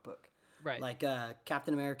comic book. Right. Like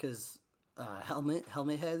Captain America's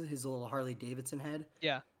helmet head, his little Harley Davidson head.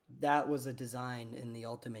 Yeah. That was a design in the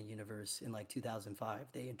Ultimate Universe in like 2005.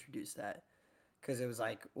 They introduced that because it was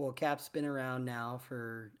like, well, Cap's been around now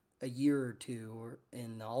for a year or two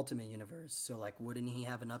in the Ultimate Universe, so like, wouldn't he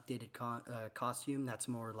have an updated costume that's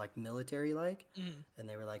more like military like? Mhm. And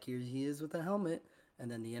they were like, here he is with a helmet, and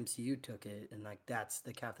then the MCU took it, and like that's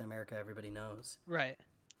the Captain America everybody knows. Right.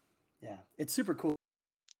 Yeah, it's super cool.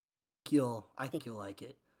 I think you'll like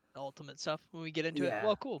it. The ultimate stuff when we get into it. Yeah.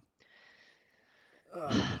 Well, cool.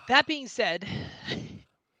 Ugh. That being said,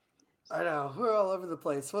 I know we're all over the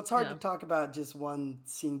place. Well, it's hard Yeah. to talk about just one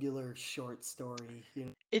singular short story. You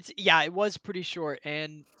know? it was pretty short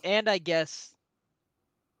and I guess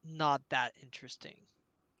not that interesting.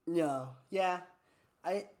 No, yeah,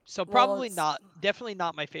 So well, probably it's not, definitely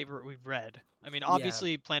not my favorite we've read. I mean, yeah,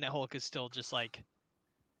 obviously Planet Hulk is still just like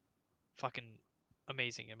fucking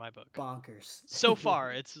amazing in my book. bonkers. So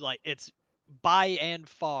far, it's like it's by and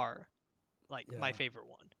far like my Yeah, favorite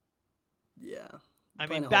one. yeah. I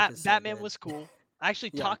mean, Planet Hulk is so Batman good. was cool. I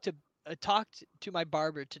actually Yeah, talked to my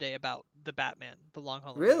barber today about the Batman, the Long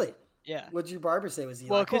Halloween. really. Yeah. What'd your barber say? Was he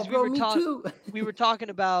Well, like, "Oh, because bro, me too"? we were talking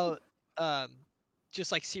about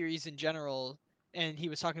just like series in general, and he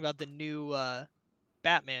was talking about the new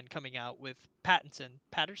Batman coming out with Patterson.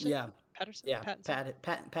 Yeah, Patterson, Yeah, Pattinson,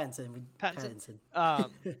 Pattinson. Pattinson. Pattinson.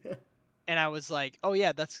 Um, and I was like, oh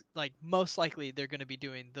yeah, that's like most likely they're gonna be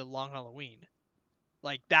doing the Long Halloween,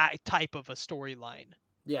 like that type of a storyline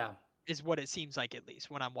Yeah. is what it seems like at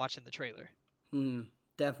least when I'm watching the trailer. And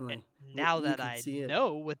Definitely. now You that could I see it.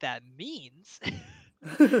 know what that means,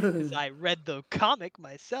 because I read the comic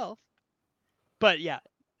myself, but yeah,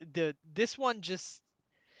 this one just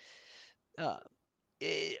uh,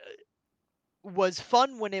 it was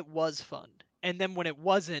fun when it was fun, and then when it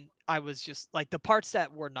wasn't, I was just like the parts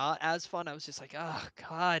that were not as fun. I was just like, oh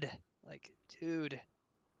god, like dude,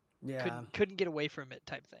 Yeah. couldn't get away from it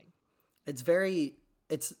type thing.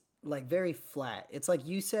 It's like very flat. It's like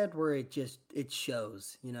you said where it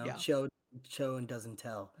shows, Yeah. show and doesn't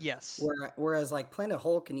tell. Yes. Whereas like Planet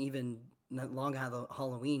Hulk and even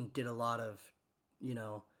Halloween did a lot of, you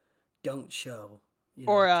know, don't show,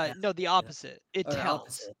 Or tell, no, the you know, opposite. It or tells.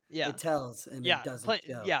 opposite. Yeah. It tells and it Yeah. doesn't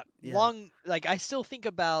show. Yeah. Yeah. Long. Like I still think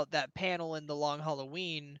about that panel in the Long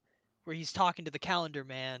Halloween where he's talking to the Calendar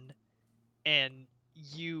Man, and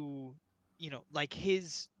like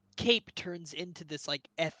his cape turns into this like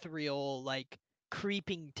ethereal, like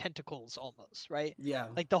creeping tentacles almost, right? Yeah.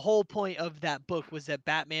 Like the whole point of that book was that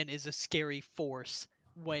Batman is a scary force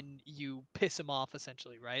when you piss him off,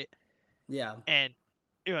 essentially, right? Yeah. And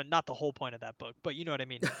not the whole point of that book, but you know what I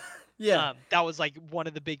mean. Yeah. That was like one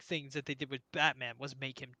of the big things that they did with Batman was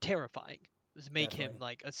make him terrifying, was make him Definitely.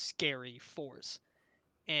 like a scary force.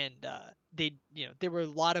 And there were a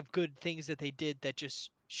lot of good things that they did that just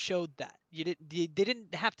showed that they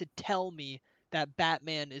didn't have to tell me that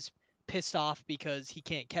Batman is pissed off because he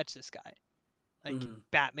can't catch this guy. Like Mhm.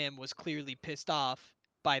 Batman was clearly pissed off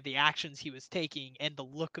by the actions he was taking and the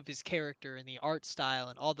look of his character and the art style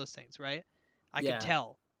and all those things, right? I could Yeah.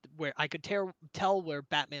 tell tell where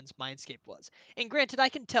Batman's mindscape was. And granted, I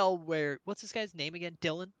can tell where what's this guy's name again?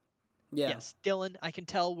 Dylan? Yeah. Yes, Dylan. I can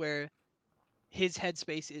tell where his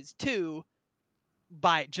headspace is too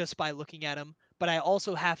by looking at him, but I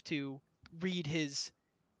also have to read his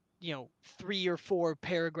 3 or 4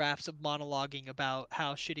 paragraphs of monologuing about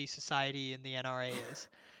how shitty society in the NRA is.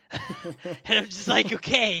 And I'm just like,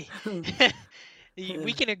 okay,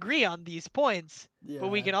 we can agree on these points, but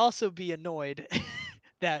we Yeah. can also be annoyed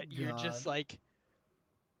that you're just God. like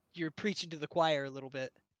you're preaching to the choir a little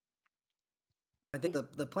bit. I think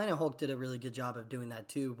the Planet Hulk did a really good job of doing that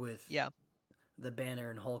too with Yeah, the Banner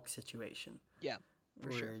and Hulk situation, yeah,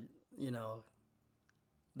 for sure. where you know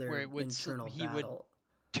Where their internal he would battle.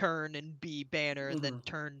 turn and be Banner, and then Hmm.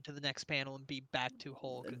 turn to the next panel and be back to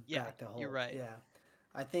Hulk. Yeah, Back to you're Hulk. right. Yeah,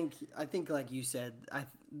 I think like you said,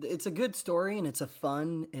 it's a good story and it's a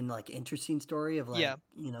fun and like interesting story of like Yeah,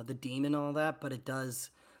 the demon and all that, but it does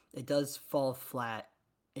fall flat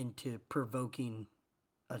into provoking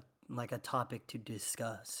a like a topic to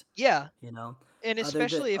discuss. yeah, You know, and other than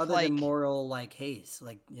especially if other than like moral like haste,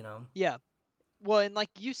 like yeah, well, and like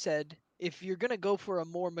you said, if you're gonna go for a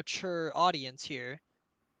more mature audience here,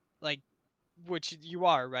 like which you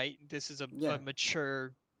are, right? This is a yeah,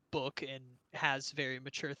 mature book and has very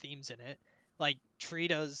mature themes in it. Like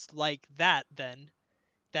treat us like that then,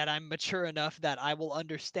 that I'm mature enough that I will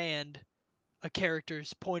understand a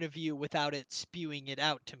character's point of view without it spewing it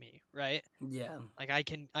out to me, right? yeah. Like I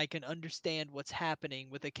can understand what's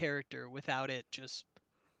happening with a character without it just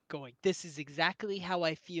going, this is exactly how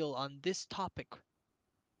I feel on this topic.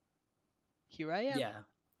 Here I am. Yeah.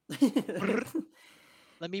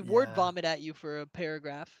 Let me word Yeah. vomit at you for a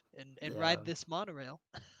paragraph and Yeah. ride this monorail.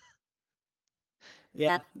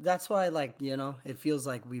 Yeah. That's why like, it feels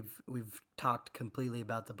like we've talked completely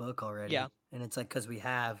about the book Yeah. already. And it's like cuz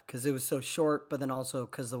it was so short, but then also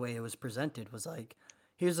cuz the way it was presented was like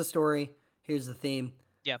here's the story, here's the theme.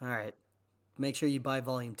 Yeah. All right. Make sure you buy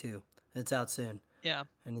volume 2. It's out soon. Yeah.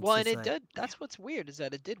 And it's Well, and just it like, did. That's what's weird is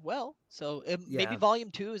that it did well. So maybe yeah.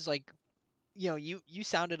 volume 2 is like, you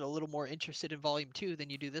sounded a little more interested in volume 2 than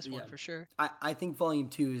you do this one Yeah. for sure. I think volume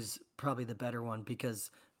 2 is probably the better one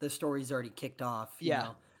because the story's already kicked off,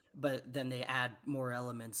 Yeah. but then they add more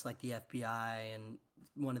elements like the FBI and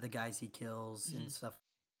one of the guys he kills Hmm. and stuff.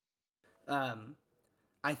 Um,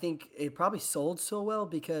 I think it probably sold so well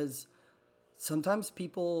because sometimes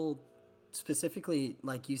people, specifically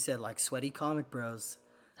like you said, like sweaty comic bros,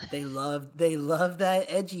 they love that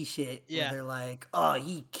edgy shit where Yeah. they're like, oh,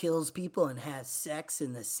 he kills people and has sex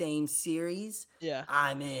in the same series. Yeah.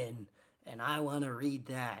 I'm in, and I want to read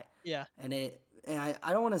that. Yeah. And I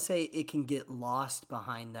don't want to say it can get lost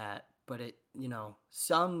behind that, but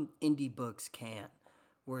some indie books can,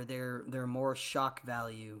 where they're more shock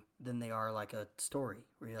value than they are like a story,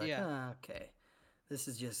 where you're like, Yeah. okay, this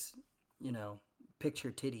is just you know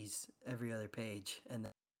picture titties every other page, and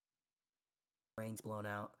brains blown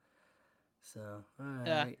out. So, all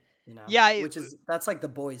Yeah. right, Yeah. that's like the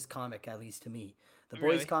Boys comic, at least to me. The Boys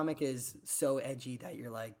Really. comic is so edgy that you're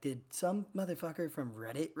like, did some motherfucker from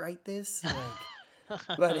Reddit write this?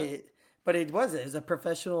 But it wasn't. It was a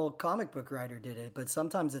professional comic book writer did it. But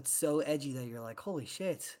sometimes it's so edgy that you're like, holy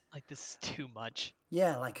shit. Like, this is too much.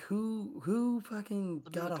 Yeah, like who fucking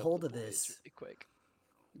Let me got a look up hold The of Boys this? really quick.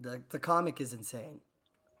 The comic is insane.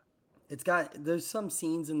 There's some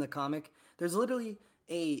scenes in the comic. There's literally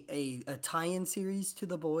a tie-in series to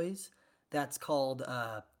The Boys that's called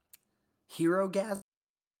Hero Gas,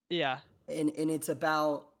 Yeah. and it's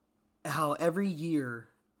about how every year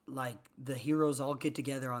like the heroes all get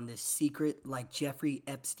together on this secret like Jeffrey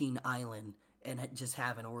Epstein island and just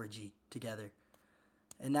have an orgy together.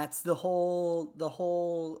 And that's the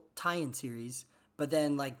whole tie-in series. But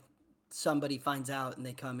then like somebody finds out and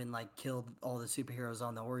they come and like kill all the superheroes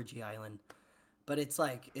on the orgy island. But it's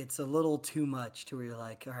like it's a little too much to where you're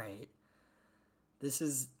like, all right, this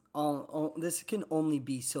can only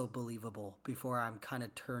be so believable before I'm kind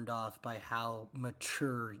of turned off by how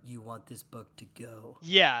mature you want this book to go.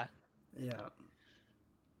 Yeah. Yeah.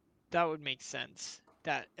 That would make sense.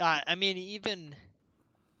 That I mean, even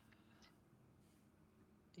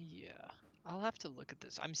yeah. I'll have to look at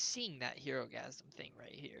this. I'm seeing that Hero Gasm thing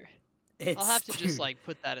right here. I'll It's have to just dude, like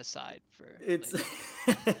put that aside for it's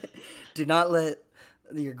later. do not let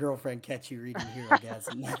your girlfriend catch you reading Hero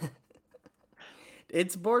Gasm.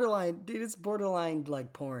 It's borderline, dude, it's borderline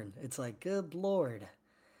like porn. It's like, good lord.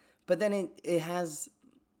 But then it has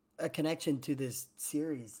a connection to this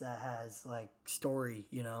series that has like story,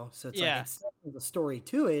 So it's like Yeah. it's the story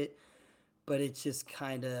to it, but it's just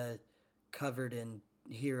kind of covered in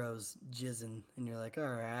heroes jizzing, and you're like, all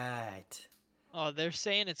right, Oh, they're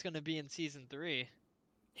saying it's gonna be in season 3.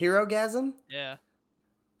 Hero Gasm Yeah.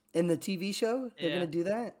 in the TV show. They're gonna Yeah. do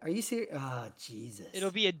that. Are you serious? Oh, Jesus.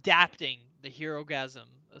 It'll be adapting the Hero Gasm,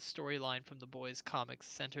 a storyline from the Boys comics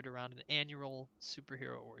centered around an annual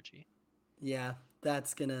superhero orgy. Yeah,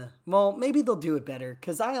 that's gonna. Well, maybe they'll do it better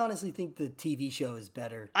because I honestly think the TV show is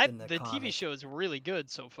better than the The TV comic. show is really good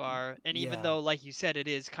so far, and even Yeah, though, like you said,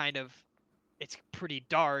 it's pretty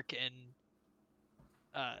dark and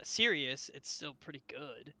serious, it's still pretty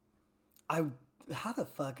good. I. How the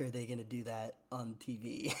fuck are they gonna do that on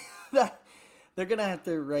TV? That they're gonna have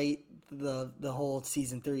to rate the whole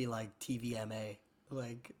season 3 like TVMA.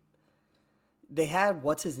 Like they had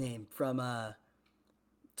what's his name from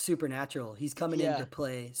Supernatural. He's coming in Yeah. to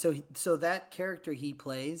play. So that character he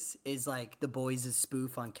plays is like the boys'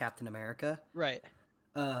 spoof on Captain America. Right.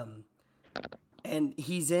 Um, and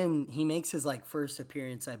he makes his like first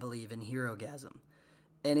appearance, I believe, in Hero Gasm.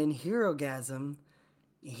 And in Hero Gasm,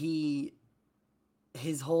 he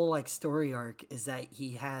his whole like story arc is that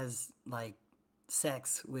he has like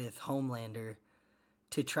sex with Homelander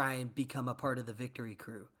to try and become a part of the Victory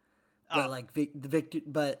Crew. Oh, But like the Victor,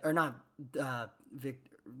 but or not Vic.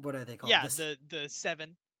 What are they called? yeah. This The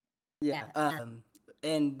 7. yeah.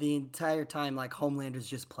 And the entire time, like Homelander's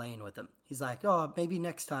just playing with him. He's like, "Oh, maybe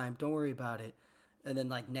next time. Don't worry about it." And then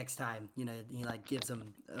like next time, he like gives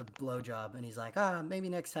him a blowjob, and he's like, maybe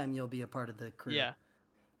next time you'll be a part of the crew." Yeah.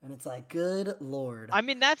 And it's like, good lord. I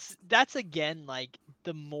mean, that's again like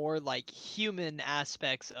the more like human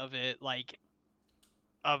aspects of it, like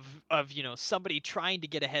of somebody trying to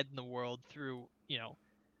get ahead in the world through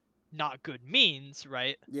not good means,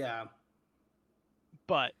 right? Yeah.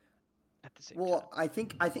 But at the same time, Well, I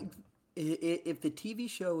think if the TV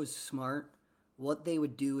show is smart, what they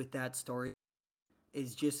would do with that story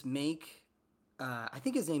is just make. I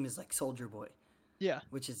think his name is like Soldier Boy, yeah.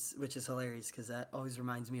 which is hilarious because that always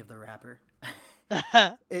reminds me of the rapper.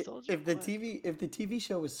 Soldier If the Boy. TV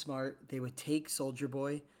show was smart, they would take Soldier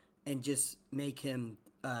Boy and just make him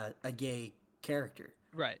a gay character.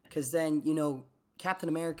 Right. Because then Captain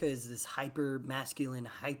America is this hyper masculine,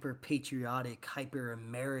 hyper patriotic, hyper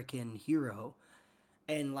American hero,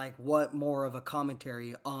 and like what more of a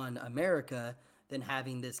commentary on America than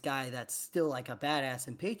having this guy that's still like a badass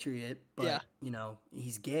and patriot, Yeah. but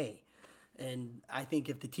he's gay. And I think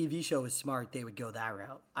if the TV show was smart, they would go that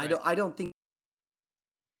route. Right. I don't think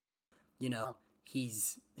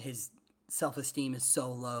his self-esteem is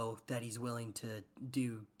so low that he's willing to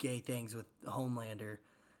do gay things with Homelander,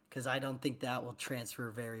 because I don't think that will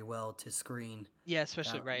transfer very well to screen. Yeah,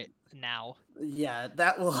 especially That- right now. yeah,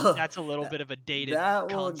 that will That's a little bit of a dated that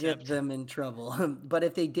will get concept. them in trouble. But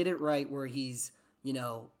if they did it right, where he's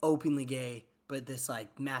openly gay, but this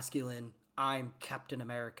like masculine, I'm Captain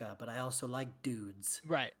America, but I also like dudes.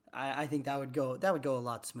 Right. I think that would go a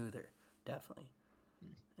lot smoother, definitely.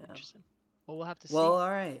 Yeah. Interesting. Well, we'll have to see. Well, all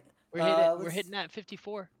right. We're let's hitting at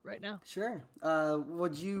 54 right now. sure.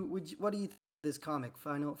 What do you think of this comic?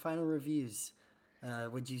 Final reviews.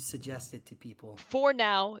 Would you suggest it to people? For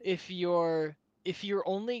now, if you're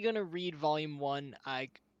only gonna read volume 1, I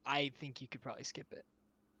think you could probably skip it.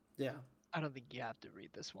 Yeah. I don't think you have to read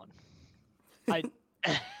this one. I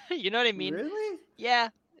you know what I mean? Really? Yeah,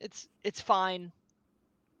 it's fine.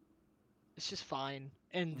 It's just fine.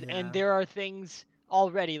 And Yeah. there are things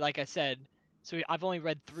already, like I said. So I've only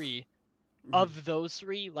read 3. Mhm. Of those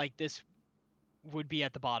 3, like this would be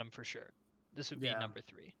at the bottom for sure. This would be Yeah. number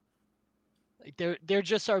 3. Like there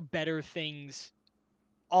just are better things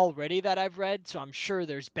already that I've read, so I'm sure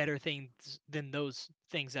there's better things than those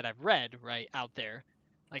things that I've read right out there.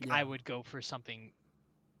 Like Yeah. I would go for something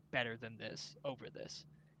better than this over this.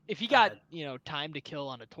 If you Uh, got, time to kill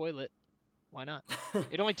on a toilet, why not?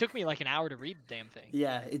 It only took me like an hour to read the damn thing.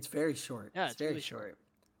 yeah, it's very short. Yeah, it's it's very really short.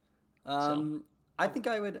 Um, I think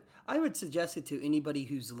I would suggest it to anybody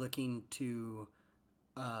who's looking to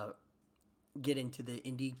uh, get into the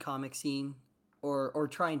indie comic scene or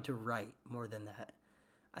trying to write more than that.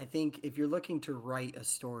 I think if you're looking to write a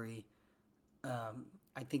story,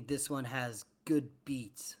 I think this one has good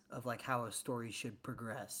beats of like how a story should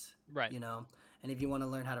progress. Right. And if you want to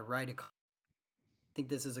learn how to write I think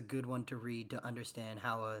this is a good one to read to understand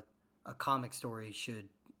how a comic story should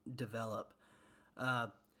develop. Uh,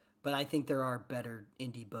 but I think there are better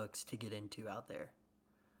indie books to get into out there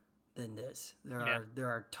than this. There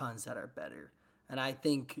are tons that are better. And I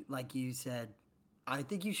think, like you said, I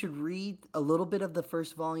think you should read a little bit of the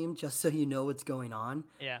first volume just so you know what's going on.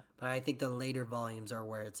 Yeah. But I think the later volumes are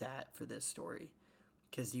where it's at for this story.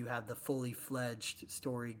 Because you have the fully fledged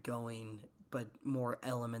story going, but more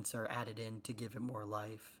elements are added in to give it more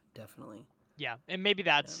life, definitely. Yeah, and maybe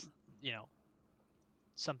that's,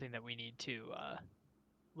 something that we need to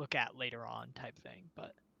look at later on type thing,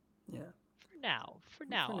 but Yeah. for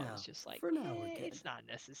now, I was just like, For now, we're good. it's not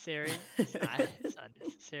necessary. It's not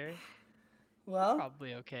necessary. Well,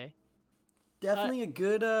 Probably okay. definitely a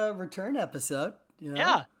good return episode.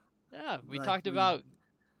 Yeah. We Like, talked we- about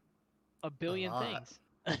a billion lot. things.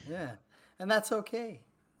 Yeah, and that's okay.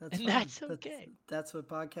 And fine. that's okay. That's what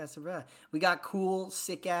podcasts are about. We got cool,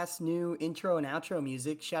 sick ass new intro and outro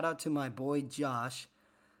music. Shout out to my boy Josh.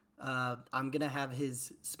 I'm gonna have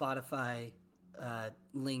his Spotify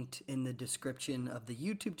linked in the description of the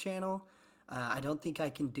YouTube channel. I don't think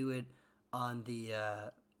I can do it on the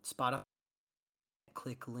Spotify.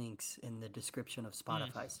 Click links in the description of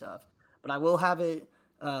Spotify stuff, but I will have it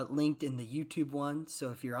linked in the YouTube one.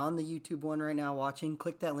 So if you're on the YouTube one right now watching,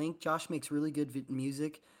 click that link. Josh makes really good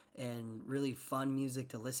music and really fun music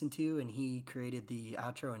to listen to, and he created the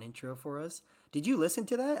outro and intro for us. Did you listen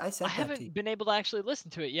to that? I I sent that to you. haven't been able to actually listen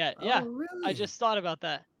to it yet. Oh, Yeah. really? I just thought about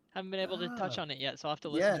that. Haven't been able to touch Oh. on it yet, so I'll have to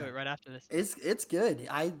listen to Yeah. it right after this. It's good.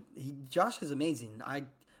 Josh is amazing.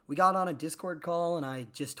 We got on a Discord call and I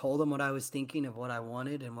just told him what I was thinking of what I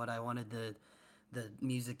wanted and what I wanted the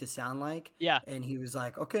music to sound like. Yeah. And he was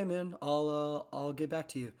like, "Okay, man, I'll get back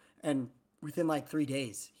to you." And within like 3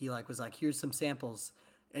 days, he was like, "Here's some samples."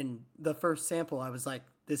 And the first sample, I was like,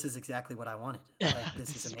 "This is exactly what I wanted. Like,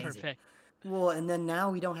 this is amazing." Perfect. Well, and then now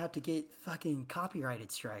we don't have to get fucking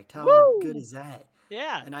copyrighted striked. How good Woo! is that?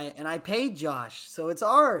 Yeah. And I paid Josh, so it's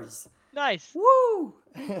ours. Nice. Woo!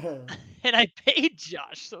 And I paid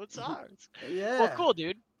Josh, so it's ours. Yeah. Well, cool,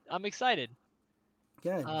 dude. I'm excited.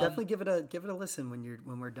 Yeah, definitely give it a listen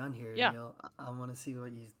when we're done here. Yeah. I want to see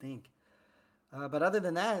what you think. But other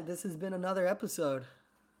than that, this has been another episode,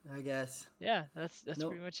 I guess. Yeah, that's No-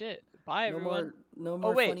 pretty much it. Bye, No everyone.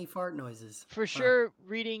 more wait. funny fart noises. For sure,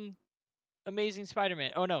 reading Amazing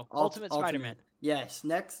Spider-Man. Oh no, Ultimate Spider-Man. Yes,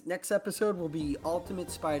 next episode will be Ultimate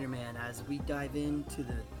Spider-Man as we dive into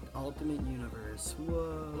the Ultimate Universe.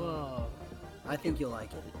 Whoa. Whoa. I think you'll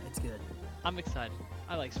like it. It's good. I'm excited.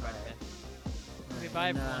 I like Spider-Man. Okay, bye,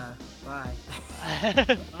 And, everyone.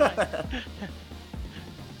 Bye. Bye.